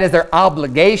that is their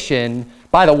obligation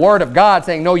by the word of God,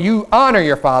 saying, no, you honor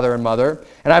your father and mother.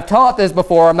 And I've taught this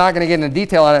before. I'm not going to get into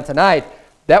detail on it tonight.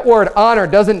 That word honor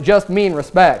doesn't just mean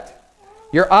respect.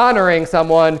 You're honoring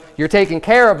someone. You're taking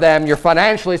care of them. You're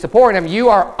financially supporting them. You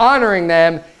are honoring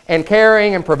them and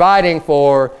caring and providing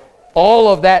for. All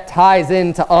of that ties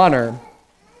into honor.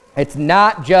 It's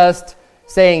not just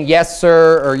saying yes,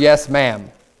 sir, or yes, ma'am.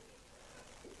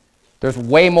 There's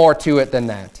way more to it than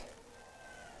that.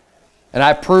 And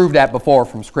I've proved that before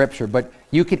from Scripture, but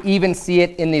you could even see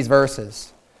it in these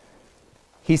verses.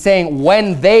 He's saying,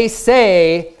 when they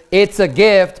say it's a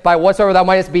gift by whatsoever thou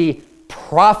mightest be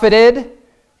profited,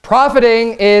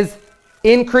 profiting is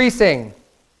increasing,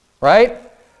 right?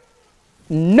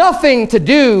 Nothing to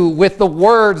do with the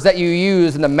words that you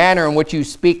use and the manner in which you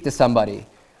speak to somebody.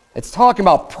 It's talking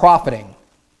about profiting.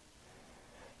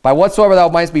 By whatsoever thou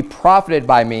mightest be profited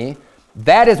by me.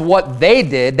 That is what they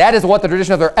did. That is what the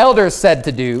tradition of their elders said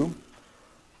to do.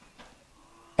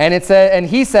 And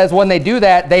he says when they do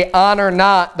that, they honor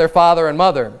not their father and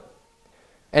mother.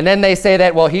 And then they say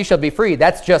that, well, he shall be free.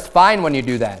 That's just fine when you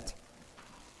do that.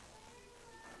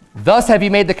 Thus have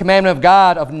you made the commandment of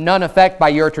God of none effect by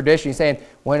your tradition. He's saying,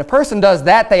 when a person does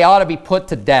that, they ought to be put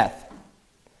to death.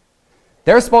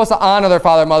 They're supposed to honor their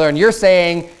father and mother, and you're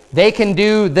saying they can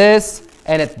do this,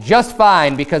 and it's just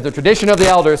fine because the tradition of the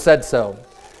elders said so.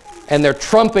 And they're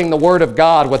trumping the word of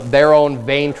God with their own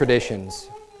vain traditions.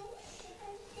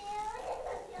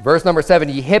 Verse number 7,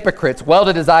 ye hypocrites, well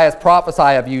did Isaiah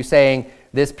prophesy of you, saying,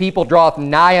 this people draweth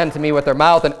nigh unto me with their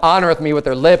mouth, and honoreth me with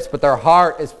their lips, but their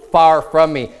heart is far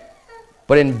from me.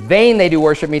 But in vain they do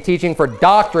worship me, teaching for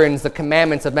doctrines the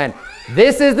commandments of men.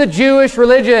 This is the Jewish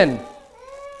religion.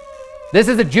 This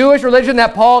is the Jewish religion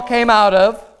that Paul came out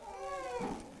of.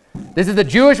 This is the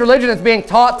Jewish religion that's being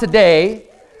taught today.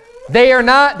 They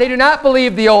do not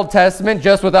believe the Old Testament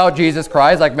just without Jesus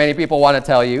Christ, like many people want to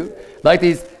tell you. Like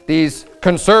these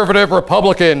conservative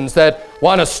Republicans that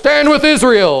want to stand with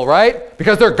Israel, right?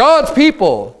 Because they're God's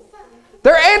people.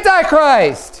 They're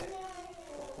Antichrist.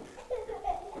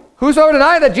 Whosoever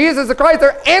deny that Jesus is the Christ,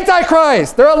 they're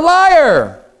Antichrist. They're a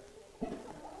liar.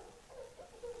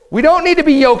 We don't need to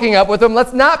be yoking up with them.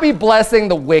 Let's not be blessing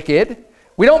the wicked.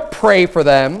 We don't pray for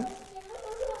them.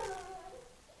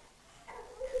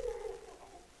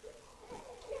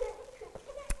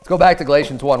 Let's go back to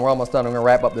Galatians 1. We're almost done. I'm going to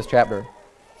wrap up this chapter.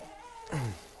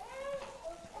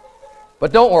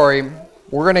 But don't worry.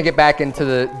 We're going to get back into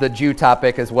the Jew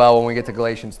topic as well when we get to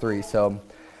Galatians 3. So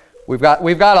we've got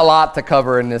a lot to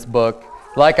cover in this book.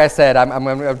 like I said, I'm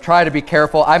going to try to be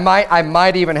careful. I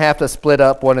might even have to split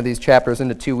up one of these chapters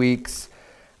into 2 weeks.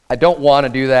 I don't want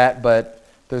to do that, but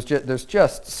there's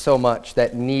just so much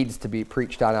that needs to be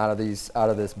preached on out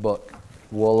of this book.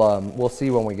 We'll see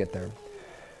when we get there.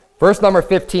 Verse number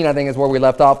 15, I think, is where we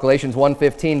left off, Galatians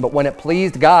 1:15. But when it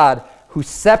pleased God, who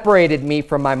separated me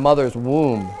from my mother's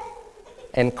womb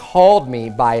and called me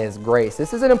by his grace.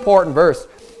 This is an important verse.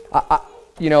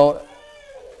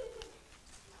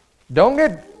 Don't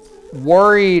get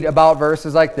worried about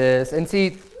verses like this. And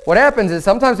see, what happens is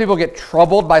sometimes people get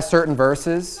troubled by certain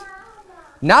verses,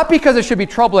 not because it should be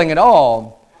troubling at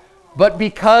all, but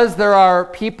because there are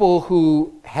people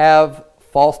who have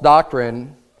false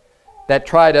doctrine that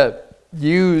try to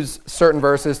use certain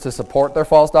verses to support their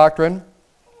false doctrine,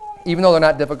 even though they're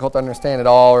not difficult to understand at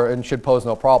all and should pose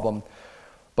no problem.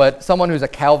 But someone who's a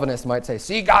Calvinist might say,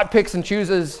 see, God picks and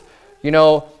chooses, who's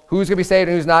going to be saved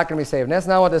and who's not going to be saved. And that's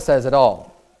not what this says at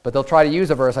all. But they'll try to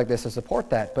use a verse like this to support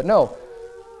that. But no.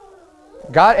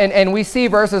 God, and we see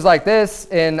verses like this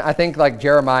in, I think, like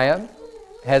Jeremiah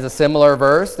has a similar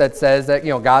verse that says that,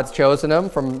 God's chosen them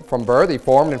from birth. He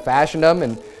formed and fashioned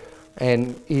them.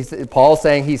 And Paul's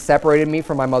saying he separated me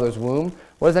from my mother's womb.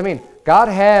 What does that mean? God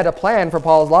had a plan for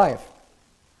Paul's life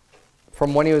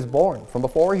from when he was born, from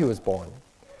before he was born.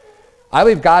 I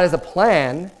believe God has a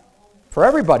plan for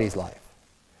everybody's life.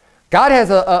 God has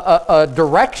a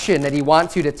direction that he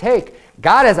wants you to take.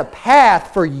 God has a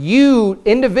path for you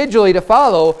individually to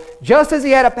follow, just as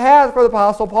he had a path for the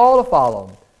Apostle Paul to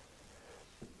follow.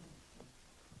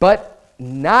 But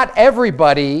not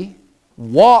everybody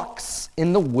walks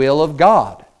in the will of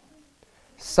God.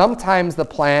 Sometimes the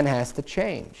plan has to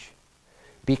change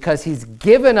because he's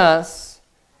given us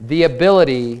the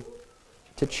ability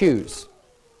to choose.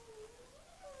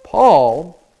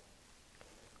 Paul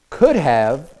could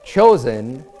have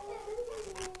chosen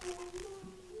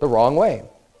the wrong way.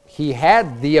 He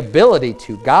had the ability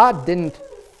to. God didn't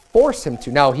force him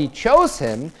to. Now, he chose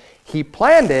him. He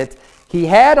planned it. He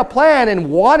had a plan and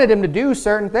wanted him to do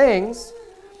certain things.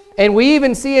 And we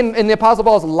even see in the Apostle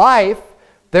Paul's life,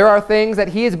 there are things that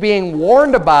he is being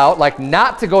warned about, like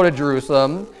not to go to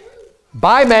Jerusalem,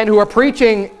 by men who are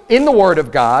preaching in the Word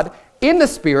of God, in the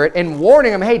Spirit, and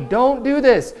warning him, hey, don't do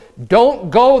this. Don't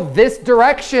go this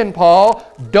direction, Paul.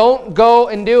 Don't go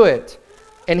and do it.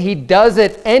 And he does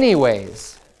it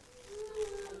anyways.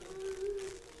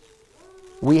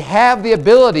 We have the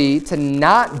ability to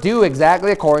not do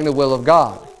exactly according to the will of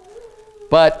God.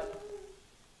 But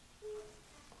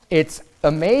it's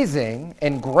amazing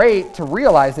and great to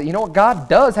realize that, God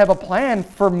does have a plan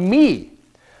for me.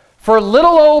 For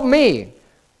little old me,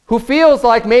 who feels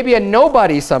like maybe a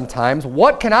nobody sometimes.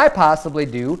 What can I possibly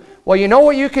do? Well, you know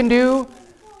what you can do?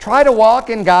 Try to walk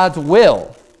in God's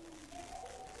will.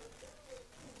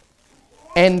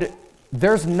 And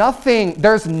there's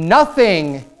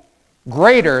nothing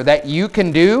greater that you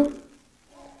can do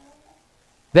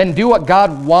than do what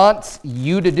God wants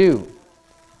you to do.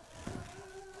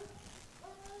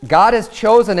 God has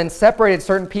chosen and separated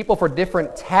certain people for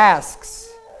different tasks,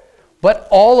 but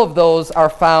all of those are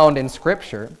found in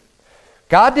Scripture.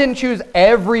 God didn't choose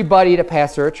everybody to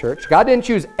pastor a church. God didn't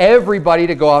choose everybody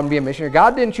to go out and be a missionary.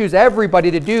 God didn't choose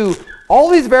everybody to do all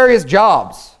these various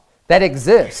jobs that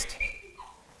exist.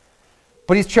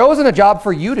 But he's chosen a job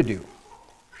for you to do.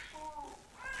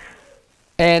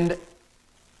 And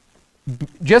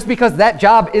just because that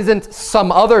job isn't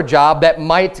some other job that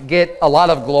might get a lot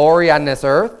of glory on this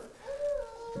earth,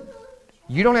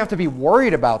 you don't have to be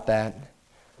worried about that.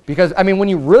 Because, when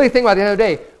you really think about it, at the end of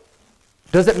the day,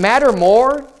 does it matter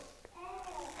more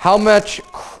how much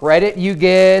credit you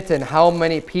get and how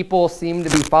many people seem to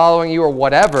be following you or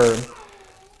whatever?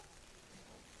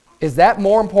 Is that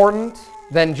more important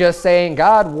than just saying,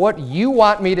 God, what you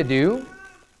want me to do,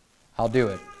 I'll do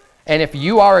it. And if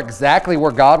you are exactly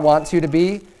where God wants you to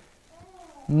be,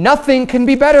 nothing can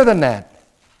be better than that.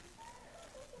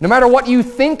 No matter what you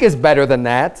think is better than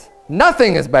that,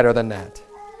 nothing is better than that.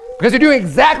 Because you're doing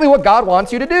exactly what God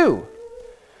wants you to do.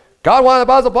 God wanted the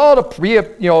Apostle Paul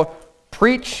to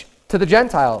preach to the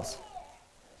Gentiles.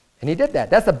 And he did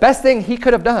that. That's the best thing he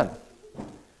could have done.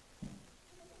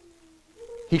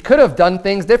 He could have done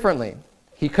things differently.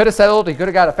 He could have settled, he could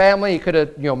have got a family, he could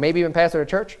have, maybe even pastored a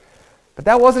church. But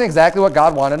that wasn't exactly what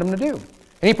God wanted him to do.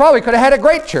 And he probably could have had a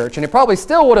great church, and he probably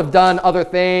still would have done other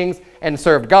things and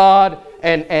served God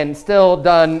and still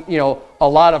done, a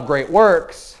lot of great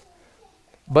works.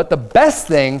 But the best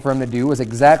thing for him to do was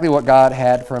exactly what God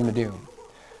had for him to do.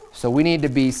 So we need to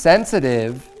be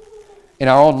sensitive in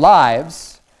our own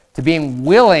lives to being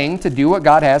willing to do what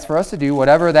God has for us to do,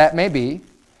 whatever that may be,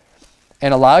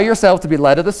 and allow yourself to be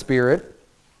led of the Spirit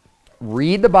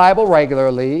read the Bible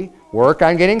regularly, work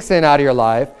on getting sin out of your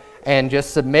life, and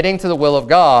just submitting to the will of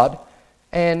God.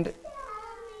 And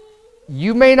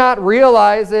you may not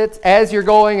realize it as you're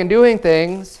going and doing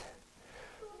things,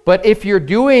 but if you're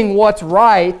doing what's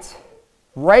right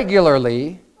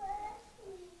regularly,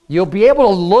 you'll be able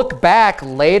to look back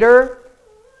later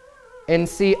and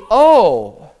see,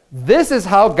 oh, this is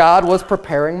how God was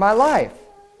preparing my life.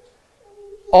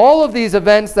 All of these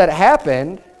events that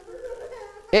happened,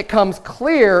 it comes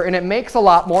clear and it makes a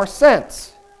lot more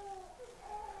sense.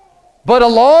 But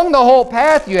along the whole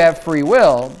path, you have free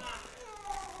will.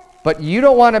 But you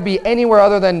don't want to be anywhere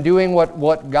other than doing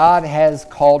what God has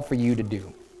called for you to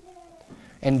do.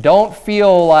 And don't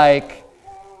feel like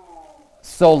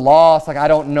so lost, like I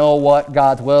don't know what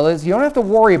God's will is. You don't have to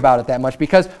worry about it that much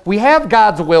because we have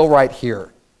God's will right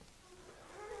here.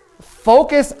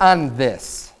 Focus on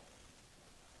this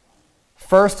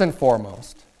first and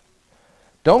foremost.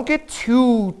 Don't get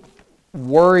too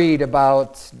worried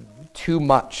about too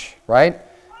much, right?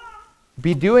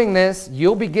 Be doing this.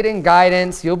 You'll be getting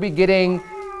guidance. You'll be getting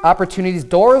opportunities.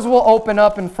 Doors will open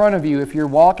up in front of you if you're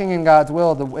walking in God's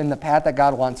will, in the path that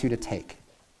God wants you to take.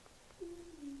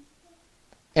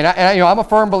 And I'm a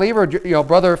firm believer.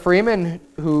 Brother Freeman,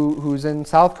 who's in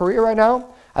South Korea right now,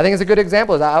 I think is a good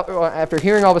example. After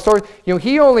hearing all the stories,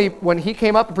 when he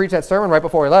came up and preached that sermon right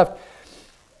before he left,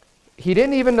 he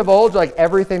didn't even divulge like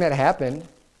everything that happened.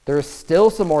 There's still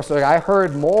some more stories. I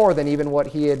heard more than even what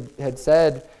he had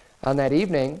said on that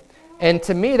evening. And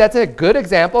to me, that's a good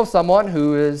example of someone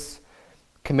who is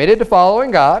committed to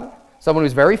following God, someone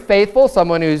who's very faithful,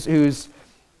 someone who's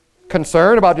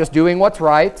concerned about just doing what's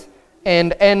right,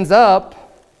 and ends up,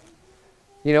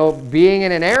 being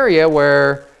in an area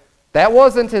where that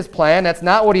wasn't his plan. That's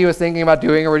not what he was thinking about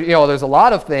doing. Or, there's a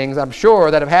lot of things, I'm sure,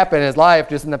 that have happened in his life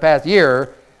just in the past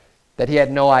year that he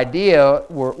had no idea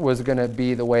was going to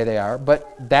be the way they are.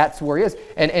 But that's where he is.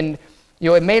 And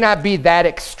it may not be that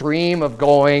extreme of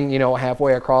going,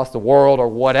 halfway across the world or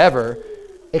whatever.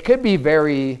 It could be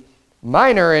very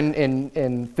minor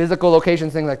in physical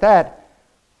locations, things like that.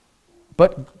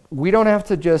 But we don't have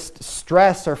to just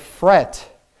stress or fret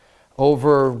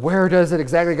over where does it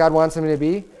exactly God wants him to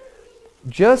be.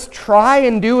 Just try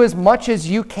and do as much as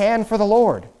you can for the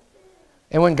Lord.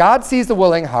 And when God sees the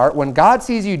willing heart, when God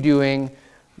sees you doing,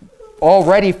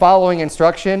 already following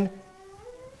instruction,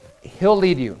 he'll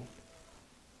lead you.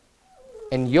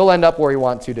 And you'll end up where he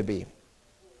wants you to be.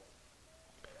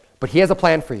 But he has a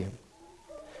plan for you.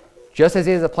 Just as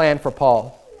he has a plan for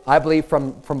Paul. I believe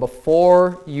from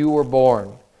before you were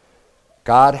born,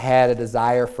 God had a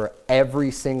desire for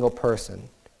every single person.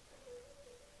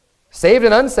 Saved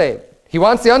and unsaved. He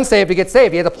wants the unsaved to get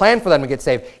saved. He had a plan for them to get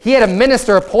saved. He had a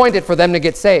minister appointed for them to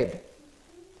get saved.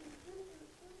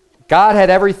 God had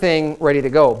everything ready to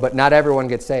go, but not everyone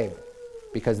gets saved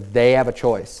because they have a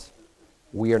choice.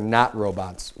 We are not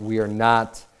robots. We are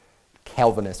not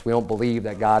Calvinists. We don't believe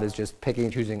that God is just picking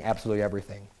and choosing absolutely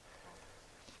everything.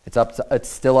 It's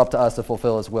still up to us to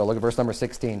fulfill his will. Look at verse number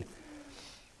 16.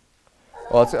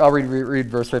 Well, I'll read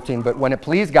verse 15. But when it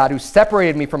pleased God, who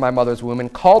separated me from my mother's womb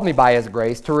and called me by his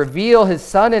grace to reveal his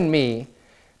Son in me,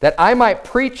 that I might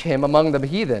preach him among the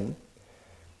heathen,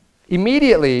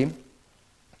 immediately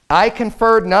I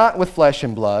conferred not with flesh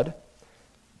and blood,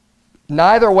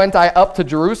 neither went I up to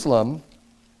Jerusalem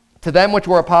to them which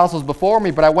were apostles before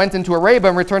me, but I went into Arabia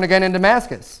and returned again in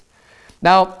Damascus.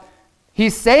 Now,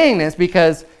 he's saying this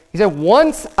because he said,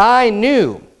 once I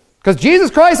knew, because Jesus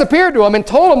Christ appeared to him and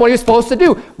told him what he was supposed to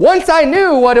do. Once I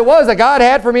knew what it was that God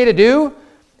had for me to do,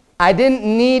 I didn't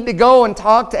need to go and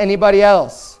talk to anybody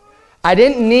else. I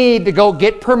didn't need to go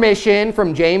get permission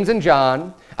from James and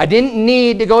John. I didn't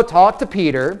need to go talk to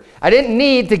Peter. I didn't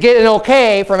need to get an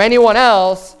okay from anyone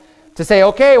else to say,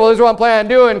 okay, well, this is what I'm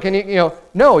planning on doing. Can you,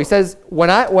 No, he says,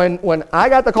 when I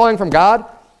got the calling from God,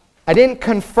 I didn't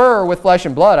confer with flesh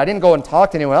and blood. I didn't go and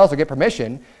talk to anyone else or get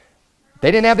permission. They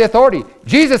didn't have the authority.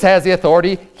 Jesus has the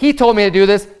authority. He told me to do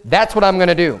this. That's what I'm going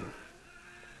to do.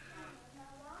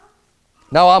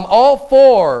 Now, I'm all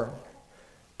for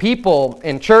people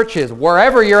in churches,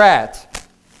 wherever you're at,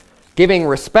 giving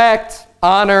respect,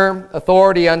 honor,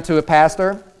 authority unto a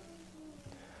pastor.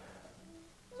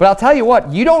 But I'll tell you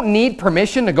what, you don't need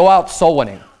permission to go out soul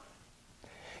winning.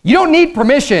 You don't need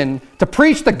permission to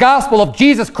preach the gospel of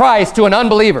Jesus Christ to an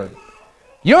unbeliever.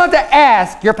 You don't have to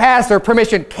ask your pastor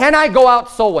permission, can I go out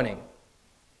soul winning?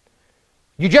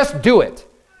 You just do it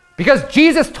because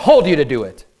Jesus told you to do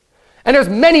it. And there's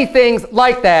many things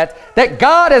like that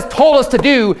God has told us to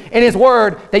do in his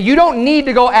word that you don't need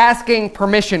to go asking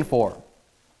permission for.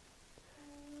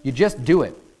 You just do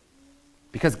it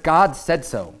because God said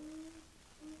so.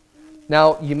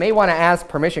 Now, you may want to ask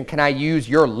permission, can I use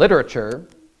your literature?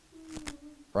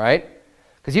 Right?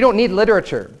 Because you don't need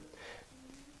literature.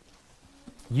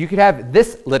 You could have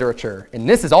this literature, and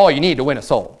this is all you need to win a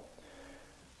soul.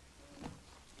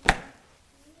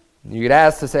 You could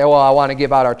ask to say, well, I want to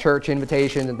give out our church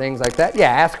invitations and things like that. Yeah,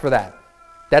 ask for that.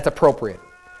 That's appropriate.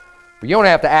 But you don't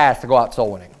have to ask to go out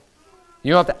soul winning.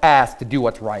 You don't have to ask to do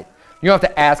what's right. You don't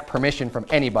have to ask permission from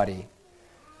anybody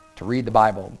to read the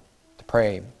Bible, to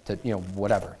pray, to,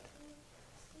 whatever.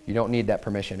 You don't need that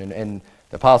permission. And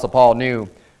the Apostle Paul knew,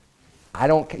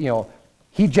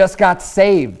 he just got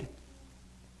saved.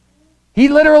 He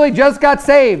literally just got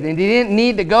saved, and he didn't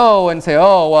need to go and say,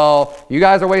 oh, well, you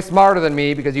guys are way smarter than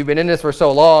me because you've been in this for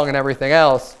so long and everything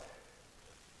else.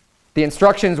 The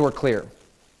instructions were clear.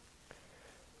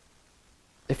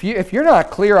 If you're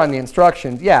not clear on the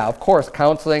instructions, yeah, of course,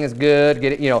 counseling is good,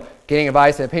 getting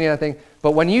advice and opinion on things.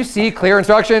 But when you see clear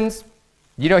instructions,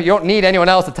 you don't need anyone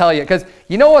else to tell you. Because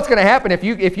you know what's going to happen if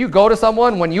you go to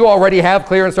someone when you already have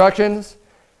clear instructions?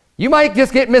 You might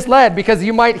just get misled because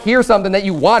you might hear something that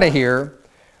you want to hear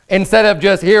instead of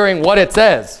just hearing what it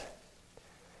says.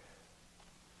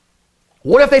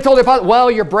 What if they told you,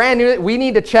 well, you're brand new, we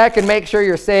need to check and make sure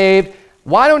you're saved.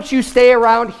 Why don't you stay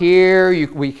around here?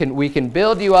 We can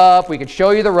build you up. We can show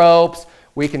you the ropes.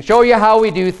 We can show you how we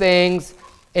do things.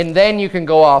 And then you can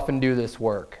go off and do this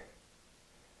work.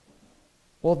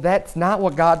 Well, that's not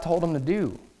what God told him to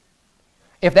do.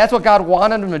 If that's what God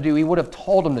wanted him to do, he would have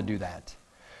told him to do that.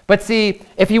 But see,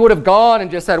 if he would have gone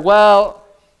and just said, well,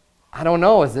 I don't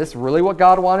know, is this really what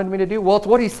God wanted me to do? Well, it's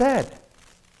what he said.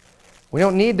 We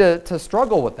don't need to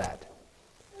struggle with that.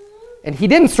 And he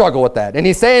didn't struggle with that. And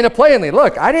he's saying it plainly,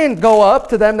 look, I didn't go up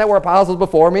to them that were apostles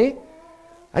before me.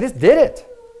 I just did it.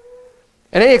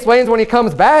 And then he explains when he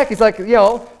comes back, he's like,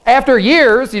 after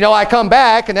years, I come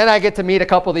back and then I get to meet a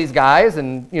couple of these guys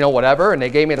and, whatever. And they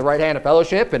gave me the right hand of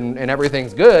fellowship and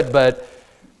everything's good. But,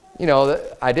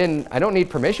 I don't need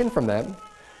permission from them.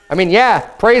 I mean, yeah,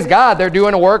 praise God, they're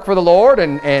doing a work for the Lord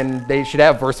and they should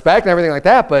have respect and everything like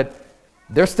that. But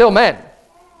they're still men.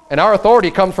 And our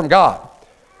authority comes from God.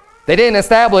 They didn't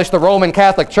establish the Roman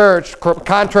Catholic Church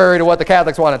contrary to what the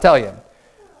Catholics want to tell you.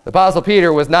 The Apostle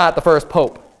Peter was not the first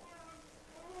pope.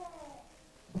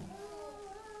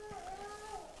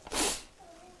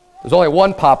 There's only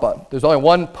one papa. There's only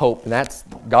one pope, and that's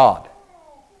God.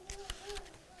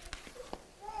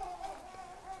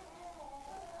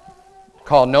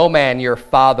 Call no man your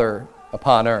father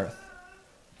upon earth,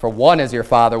 for one is your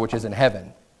Father which is in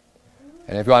heaven.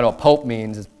 And if you want to know what pope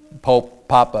means, it's pope,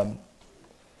 papa.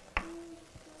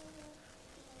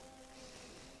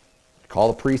 Call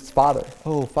the priest's father.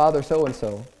 Oh, Father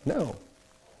so-and-so. No.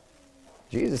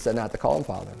 Jesus said not to call him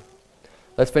Father.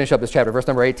 Let's finish up this chapter. Verse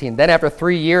number 18. Then after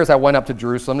 3 years I went up to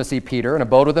Jerusalem to see Peter and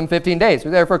abode with him 15 days. We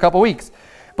were there for a couple weeks.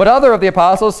 But other of the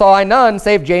apostles saw I none,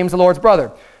 save James the Lord's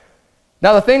brother.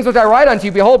 Now the things which I write unto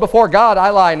you, behold, before God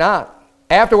I lie not.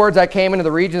 Afterwards I came into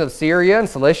the regions of Syria and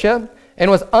Cilicia, and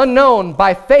was unknown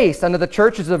by face unto the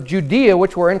churches of Judea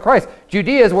which were in Christ.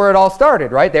 Judea is where it all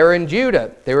started, right? They were in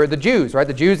Judah. They were the Jews, right?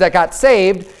 The Jews that got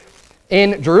saved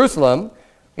in Jerusalem.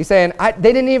 He's saying,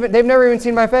 they've never even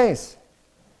seen my face.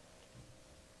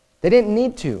 They didn't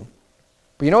need to.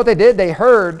 But you know what they did? They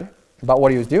heard about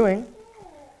what he was doing.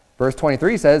 Verse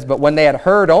 23 says, but when they had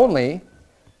heard only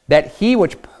that he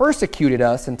which persecuted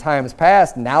us in times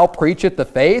past now preacheth the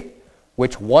faith,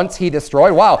 which once he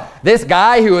destroyed. Wow, this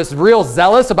guy who was real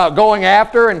zealous about going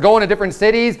after and going to different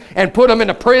cities and put them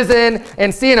into prison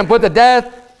and seeing them put to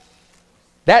death,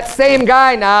 that same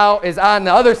guy now is on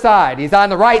the other side. He's on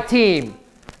the right team.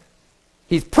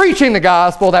 He's preaching the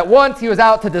gospel that once he was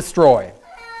out to destroy.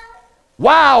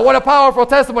 Wow, what a powerful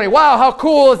testimony. Wow, how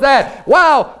cool is that?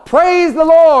 Wow, praise the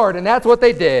Lord. And that's what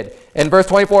they did. And verse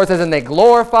 24 says, and they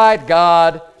glorified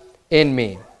God in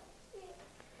me.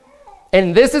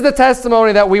 And this is the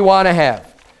testimony that we want to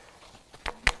have.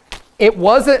 It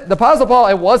wasn't, the Apostle Paul,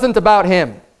 it wasn't about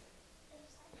him.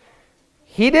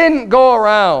 He didn't go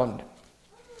around.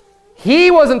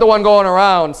 He wasn't the one going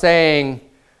around saying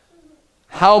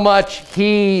how much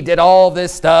he did all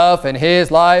this stuff in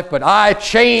his life, but I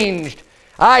changed.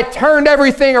 I turned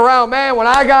everything around. Man, when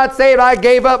I got saved, I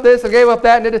gave up this, I gave up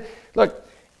that. And did it. Look,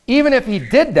 even if he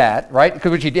did that, right,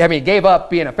 because he gave up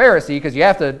being a Pharisee because you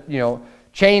have to,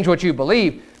 change what you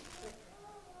believe.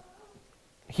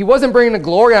 He wasn't bringing the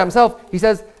glory on himself. He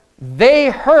says, they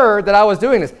heard that I was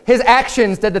doing this. His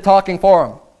actions did the talking for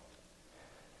him.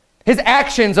 His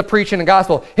actions of preaching the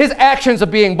gospel. His actions of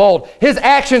being bold. His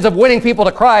actions of winning people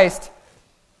to Christ.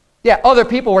 Yeah, other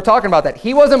people were talking about that.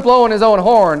 He wasn't blowing his own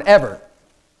horn ever.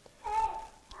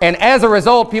 And as a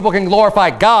result, people can glorify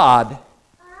God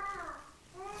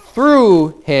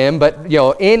through him, but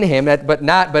in him,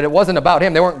 but it wasn't about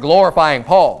him. They weren't glorifying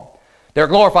Paul. They're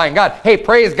glorifying God. Hey,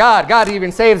 praise God. God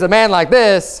even saves a man like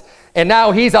this, and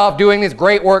now he's off doing these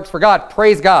great works for God.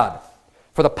 Praise God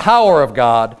for the power of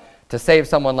God to save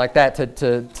someone like that,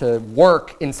 to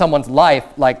work in someone's life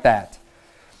like that.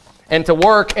 And to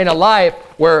work in a life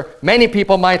where many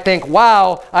people might think,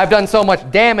 wow, I've done so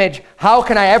much damage. How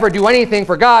can I ever do anything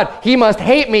for God? He must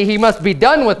hate me. He must be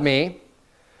done with me.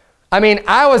 I mean,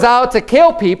 I was out to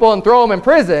kill people and throw them in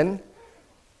prison.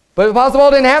 But the Apostle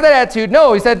Paul didn't have that attitude.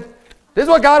 No, he said, this is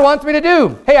what God wants me to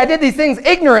do. Hey, I did these things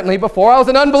ignorantly before. I was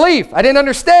in unbelief. I didn't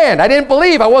understand. I didn't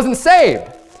believe. I wasn't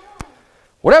saved.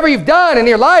 Whatever you've done in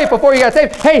your life before you got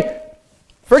saved, hey,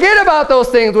 forget about those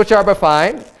things which are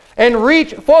behind and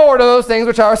reach forward to those things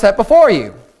which are set before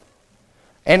you.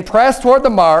 And press toward the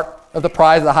mark of the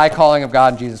prize of the high calling of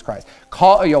God in Jesus Christ.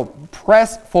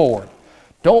 Press forward.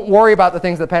 Don't worry about the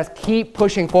things of the past. Keep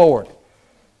pushing forward.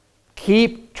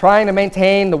 Keep trying to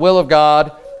maintain the will of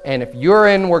God. And if you're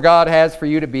in where God has for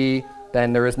you to be,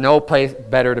 then there is no place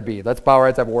better to be. Let's bow our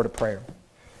heads and have a word of prayer.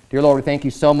 Dear Lord, we thank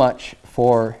you so much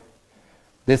for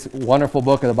this wonderful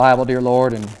book of the Bible, dear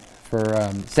Lord, and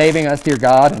for saving us, dear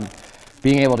God, and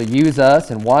being able to use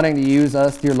us and wanting to use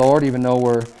us, dear Lord, even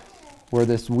though we're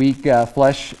this weak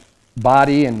flesh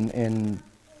body,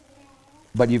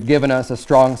 but you've given us a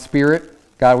strong spirit.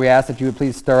 God, we ask that you would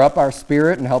please stir up our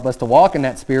spirit and help us to walk in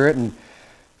that spirit and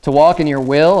to walk in your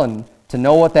will and to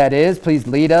know what that is. Please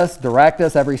lead us, direct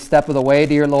us every step of the way,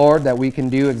 dear Lord, that we can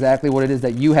do exactly what it is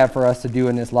that you have for us to do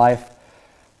in this life.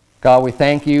 God, we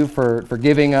thank you for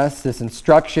giving us this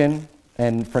instruction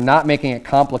and for not making it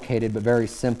complicated but very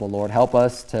simple, Lord. Help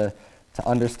us to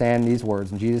understand these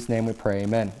words. In Jesus' name we pray,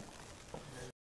 amen.